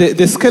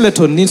the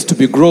skeleton needs to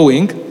be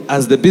growing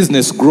as the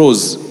business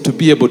grows to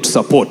be able to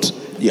support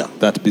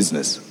that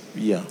business.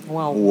 Yeah.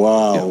 Wow.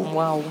 Wow. Yeah.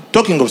 Wow.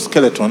 Talking of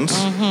skeletons,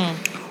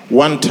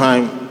 one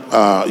time,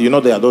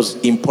 there are those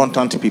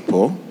important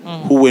people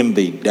who, when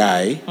they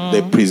die,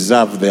 they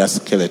preserve their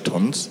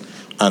skeletons,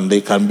 and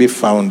they can be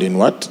found in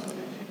what?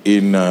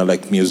 In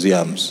like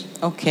museums.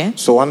 Okay.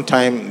 So one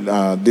time,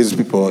 these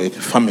people, a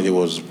family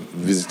was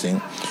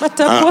visiting. But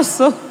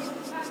Apostle.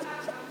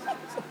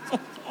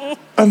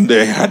 And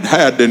they had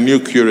hired a new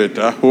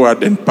curator who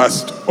hadn't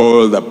passed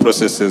all the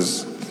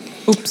processes.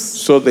 Oops.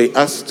 So they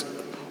asked,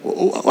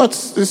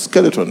 what's this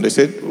skeleton? They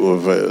said,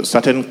 of a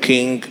certain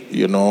king,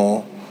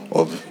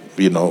 of,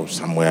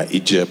 somewhere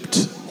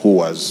Egypt, who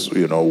was,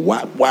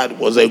 what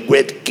was a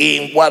great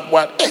king,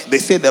 what. They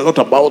said a lot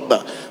about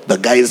the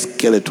guy's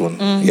skeleton,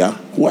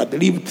 who had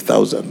lived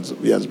thousands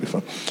of years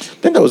before.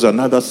 Then there was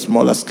another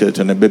smaller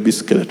skeleton, a baby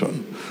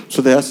skeleton.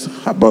 So they asked,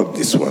 how about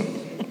this one?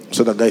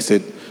 So the guy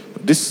said,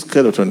 this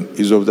skeleton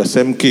is of the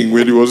same king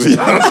when he was young.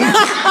 Oh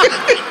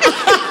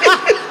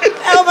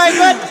my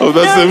God. Of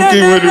the same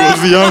king when he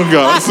was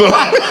younger. So.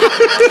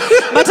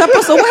 But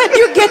Apostle, where do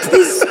you get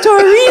these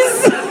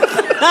stories?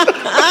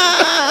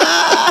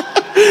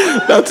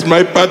 That's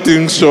my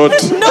parting shot.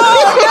 No.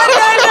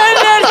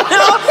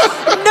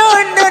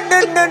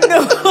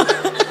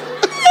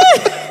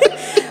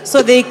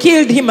 So they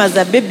killed him as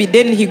a baby,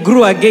 then he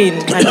grew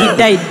again and he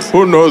died.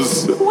 Who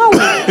knows? Wow.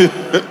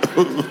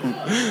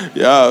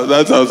 Yeah,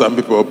 that's how some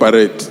people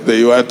operate.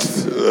 They want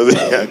the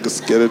young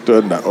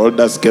skeleton, the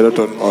older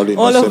skeleton, all in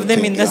all the same of them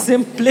thing, in the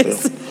same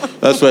place. Yeah.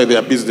 That's why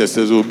their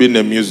businesses will be in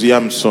a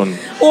museum soon.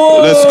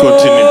 Oh. Let's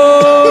continue.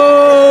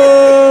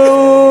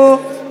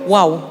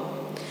 Wow.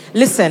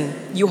 Listen,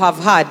 you have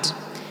heard.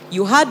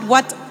 You heard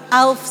what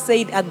Alf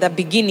said at the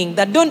beginning,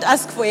 that don't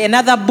ask for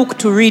another book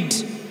to read.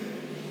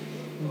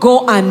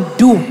 Go and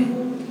do.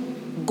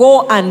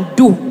 Go and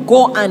do.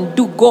 Go and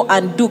do. Go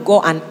and do.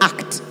 Go and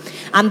act.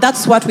 And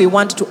that's what we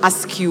want to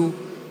ask you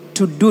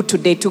to do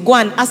today. To go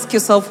and ask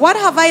yourself, what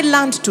have I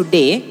learned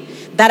today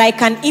that I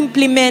can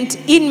implement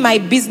in my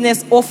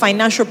business or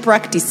financial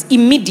practice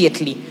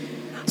immediately?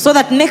 So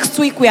that next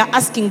week we are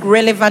asking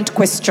relevant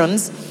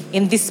questions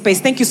in this space.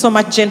 Thank you so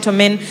much,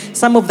 gentlemen.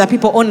 Some of the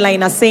people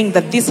online are saying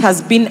that this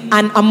has been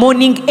a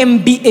morning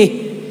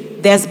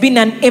MBA. There's been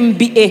an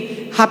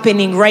MBA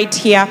happening right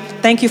here.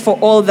 Thank you for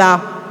all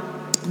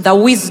the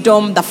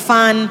wisdom, the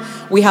fun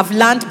we have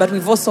learned, but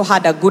we've also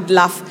had a good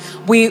laugh.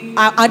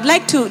 I'd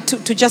like to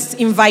just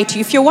invite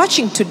you, if you're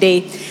watching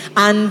today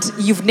and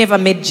you've never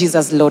made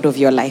Jesus Lord of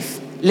your life,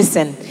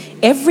 listen,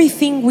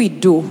 everything we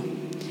do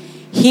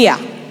here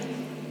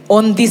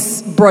on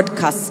this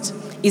broadcast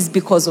is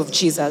because of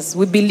Jesus.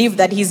 We believe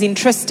that he's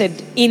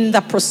interested in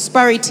the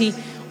prosperity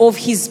of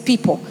his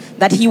people,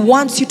 that he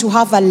wants you to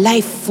have a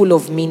life full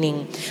of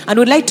meaning. And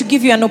we'd like to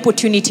give you an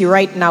opportunity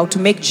right now to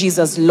make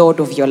Jesus Lord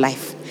of your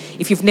life.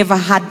 If you've never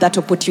had that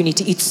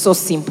opportunity, it's so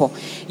simple.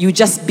 You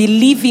just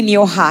believe in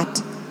your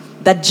heart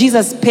that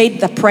Jesus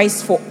paid the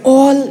price for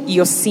all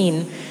your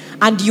sin,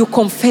 and you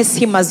confess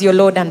him as your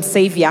Lord and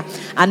Savior.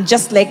 And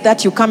just like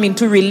that, you come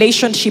into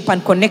relationship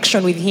and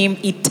connection with him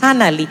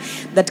eternally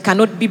that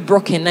cannot be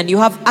broken, and you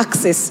have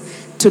access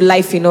to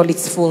life in all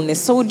its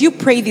fullness. So would you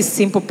pray this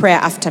simple prayer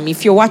after me?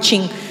 If you're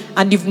watching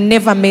and you've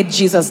never made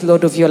Jesus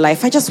Lord of your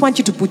life, I just want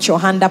you to put your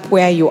hand up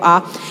where you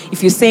are.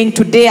 If you're saying,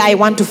 today I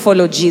want to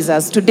follow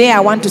Jesus, today I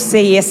want to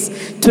say yes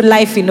to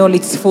life in all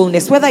its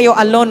fullness, whether you're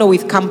alone or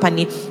with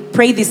company,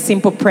 pray this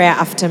simple prayer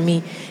after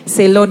me.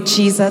 Say, Lord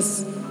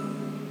Jesus,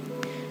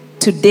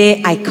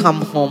 today I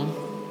come home.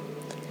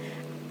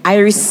 I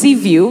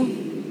receive you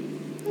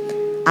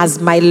as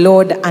my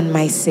Lord and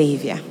my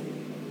Savior.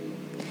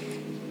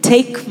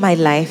 Take my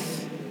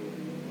life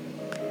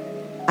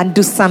and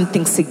do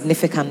something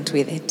significant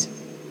with it.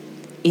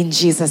 In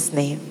Jesus'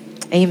 name,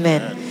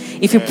 amen.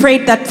 If you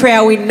prayed that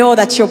prayer, we know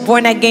that you're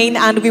born again,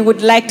 and we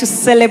would like to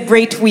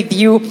celebrate with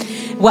you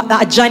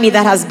a journey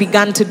that has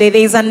begun today.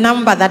 There is a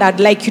number that I'd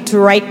like you to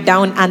write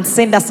down and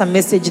send us a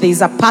message. There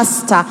is a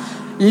pastor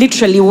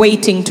literally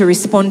waiting to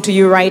respond to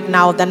you right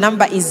now. The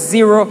number is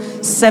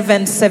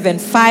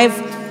 0775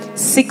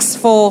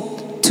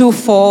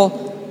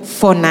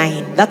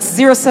 642449. That's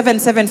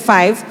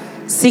 0775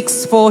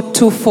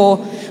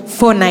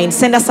 642449.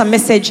 Send us a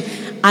message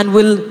and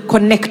we'll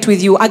connect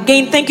with you.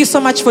 Again, thank you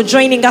so much for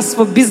joining us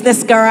for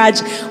Business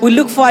Garage. We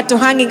look forward to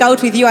hanging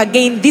out with you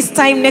again this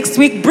time next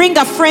week. Bring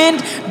a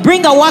friend,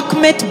 bring a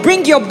workmate,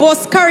 bring your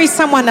boss, carry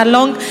someone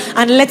along,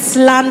 and let's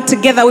learn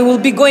together. We will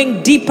be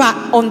going deeper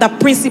on the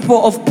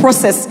principle of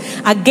process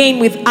again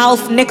with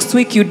Alf next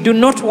week. You do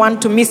not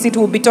want to miss it.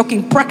 We'll be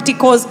talking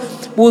practicals.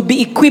 We'll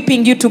be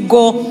equipping you to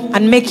go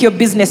and make your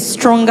business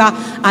stronger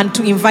and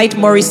to invite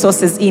more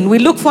resources in. We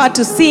look forward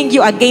to seeing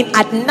you again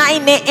at 9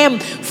 a.m.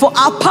 for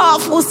our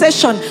powerful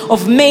session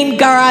of Main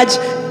Garage.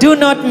 Do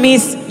not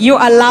miss. You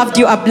are loved.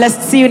 You are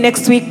blessed. See you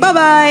next week.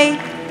 Bye-bye.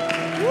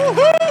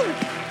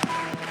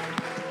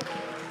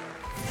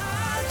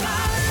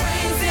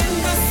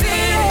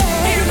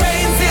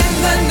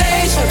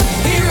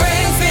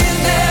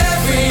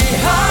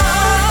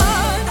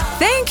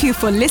 Thank you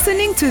for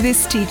listening to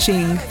this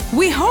teaching.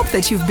 We hope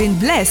that you've been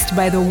blessed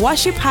by the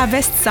Worship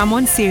Harvest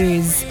Sermon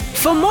series.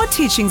 For more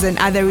teachings and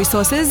other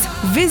resources,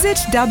 visit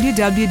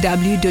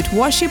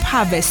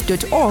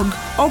www.worshipharvest.org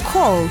or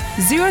call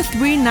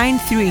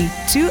 0393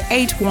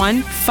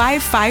 281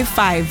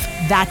 555.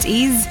 That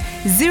is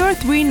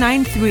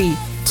 0393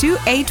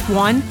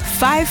 281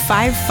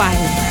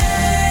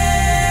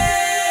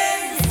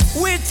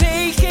 555. We're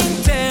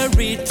taking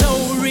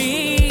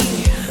territory.